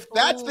 So if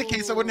that's the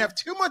case, I wouldn't have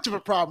too much of a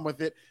problem with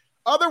it.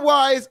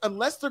 Otherwise,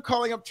 unless they're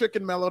calling up Trick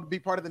and Melo to be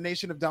part of the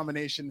Nation of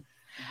Domination,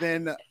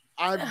 then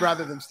I'd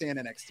rather them stay in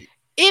NXT.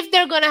 If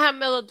they're going to have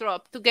Melo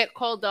drop to get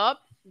called up,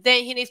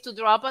 then he needs to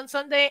drop on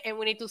Sunday, and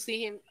we need to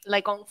see him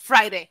like on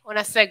Friday on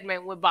a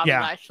segment with Bobby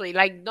Lashley.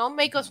 Like, don't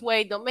make us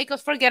wait. Don't make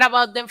us forget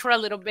about them for a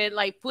little bit.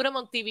 Like, put him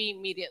on TV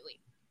immediately.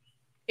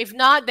 If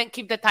not, then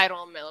keep the title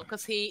on Melo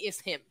because he is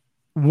him.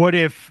 What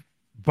if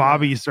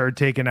Bobby started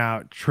taking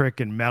out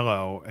Trick and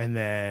Melo, and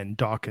then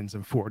Dawkins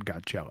and Ford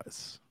got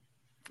jealous?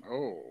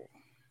 Oh,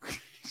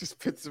 just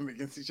pits them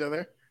against each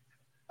other.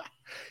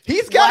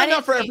 He's got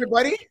enough for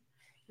everybody.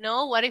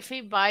 No, what if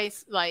he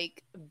buys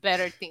like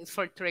better things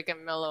for Trick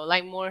and Melo,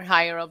 like more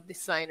higher up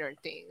designer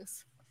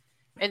things,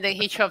 and then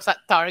he shops at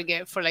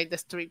Target for like the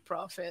street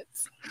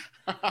profits?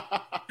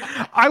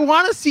 I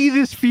want to see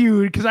this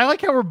feud because I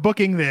like how we're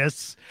booking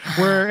this.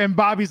 And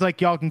Bobby's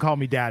like, "Y'all can call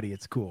me Daddy.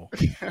 It's cool,"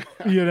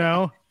 you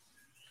know.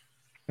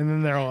 And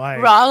then they're like,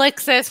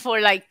 Rolexes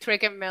for like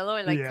Trick and Melo,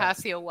 and like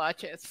Casio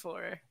watches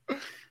for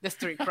the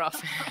street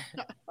profit.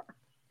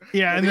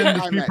 Yeah, and then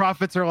the street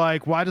profits are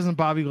like, "Why doesn't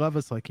Bobby love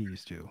us like he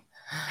used to?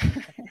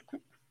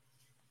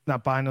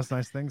 Not buying us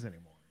nice things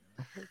anymore."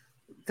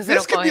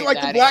 This could be like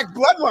the Black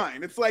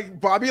Bloodline. It's like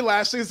Bobby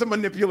Lashley is a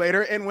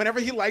manipulator, and whenever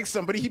he likes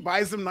somebody, he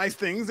buys them nice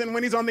things, and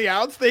when he's on the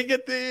outs, they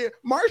get the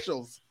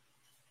Marshalls.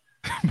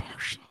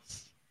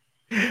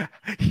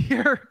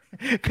 Here,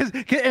 because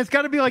it's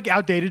got to be like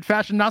outdated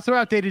fashion, not so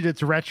outdated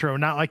it's retro.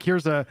 Not like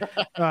here's a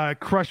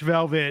crushed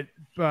velvet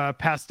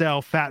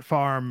pastel Fat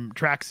Farm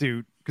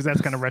tracksuit, because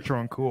that's kind of retro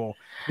and cool.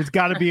 It's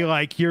got to be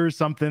like, here's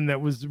something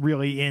that was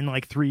really in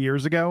like 3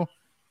 years ago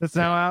that's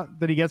now out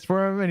that he gets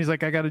for him, and he's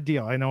like, I got a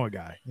deal. I know a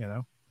guy, you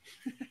know.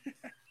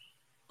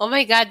 Oh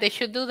my God, they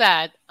should do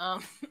that.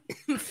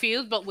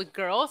 Field, but with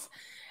girls,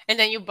 and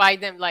then you buy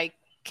them like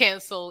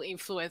cancel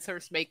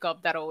influencers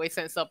makeup that always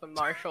ends up in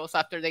Marshalls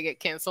after they get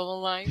canceled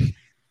online.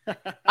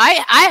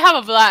 I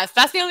have a blast.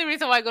 That's the only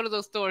reason why I go to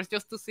those stores,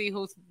 just to see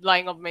who's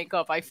line of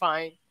makeup I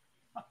find.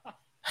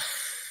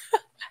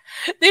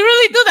 They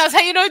really do. That's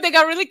how you know if they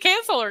got really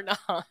canceled or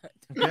not.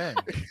 Okay.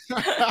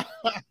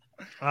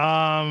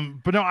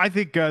 But no, I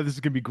think this is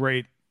gonna be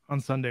great on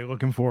Sunday.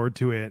 Looking forward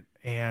to it,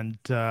 and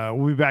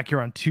we'll be back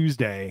here on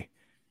Tuesday.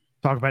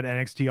 Talk about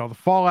NXT, all the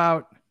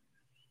fallout.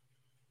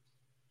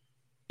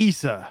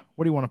 Issa,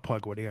 what do you want to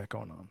plug? What do you got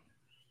going on?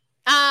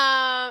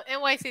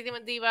 NYC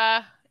Demon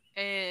Diva,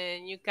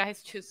 and you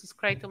guys should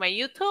subscribe to my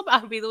YouTube.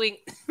 I'll be doing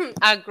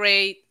a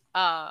great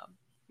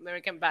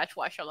American Bash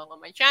watch along on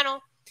my channel.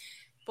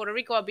 Puerto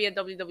Rico, I'll be at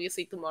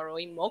WWC tomorrow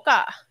in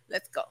Mocha.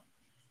 Let's go.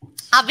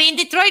 I'll be in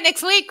Detroit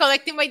next week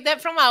collecting my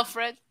debt from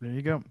Alfred. There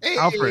you go. Hey.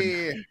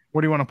 Alfred,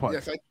 what do you want to plug?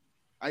 Yes,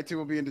 I too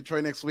will be in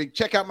Detroit next week.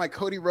 Check out my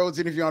Cody Rhodes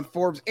interview on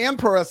Forbes and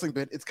Pro Wrestling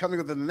Bit. It's coming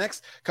within the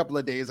next couple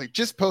of days. I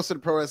just posted a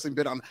Pro Wrestling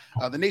Bit on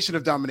the Nation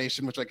of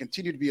Domination, which I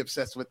continue to be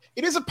obsessed with.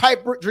 It is a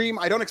pipe dream.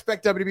 I don't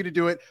expect WWE to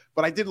do it,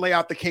 but I did lay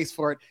out the case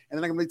for it. And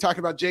then I'm going to be talking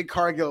about Jade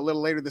Cargill a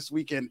little later this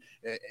weekend,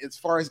 as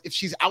far as if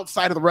she's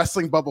outside of the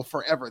wrestling bubble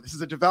forever. This is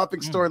a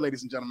developing story,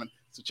 ladies and gentlemen.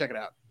 So check it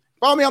out.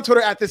 Follow me on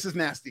Twitter at This Is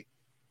Nasty.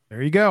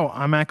 There you go.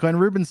 I'm at Glenn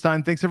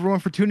Rubenstein. Thanks everyone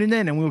for tuning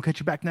in, and we will catch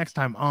you back next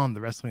time on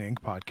the Wrestling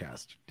Inc.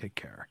 podcast. Take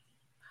care.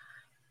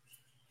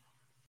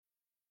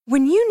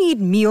 When you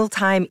need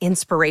mealtime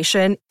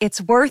inspiration,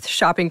 it's worth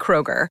shopping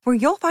Kroger, where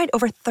you'll find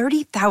over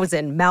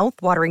 30,000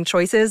 mouth-watering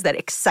choices that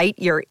excite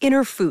your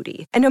inner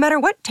foodie. And no matter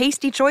what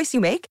tasty choice you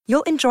make,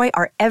 you'll enjoy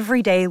our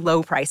everyday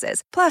low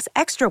prices, plus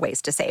extra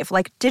ways to save,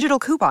 like digital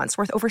coupons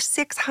worth over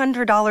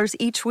 $600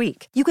 each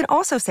week. You can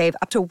also save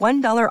up to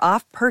 $1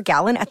 off per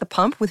gallon at the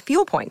pump with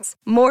fuel points.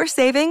 More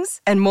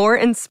savings and more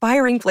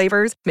inspiring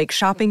flavors make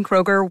shopping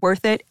Kroger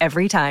worth it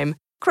every time.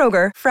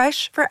 Kroger,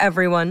 fresh for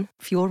everyone.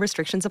 Fuel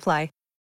restrictions apply.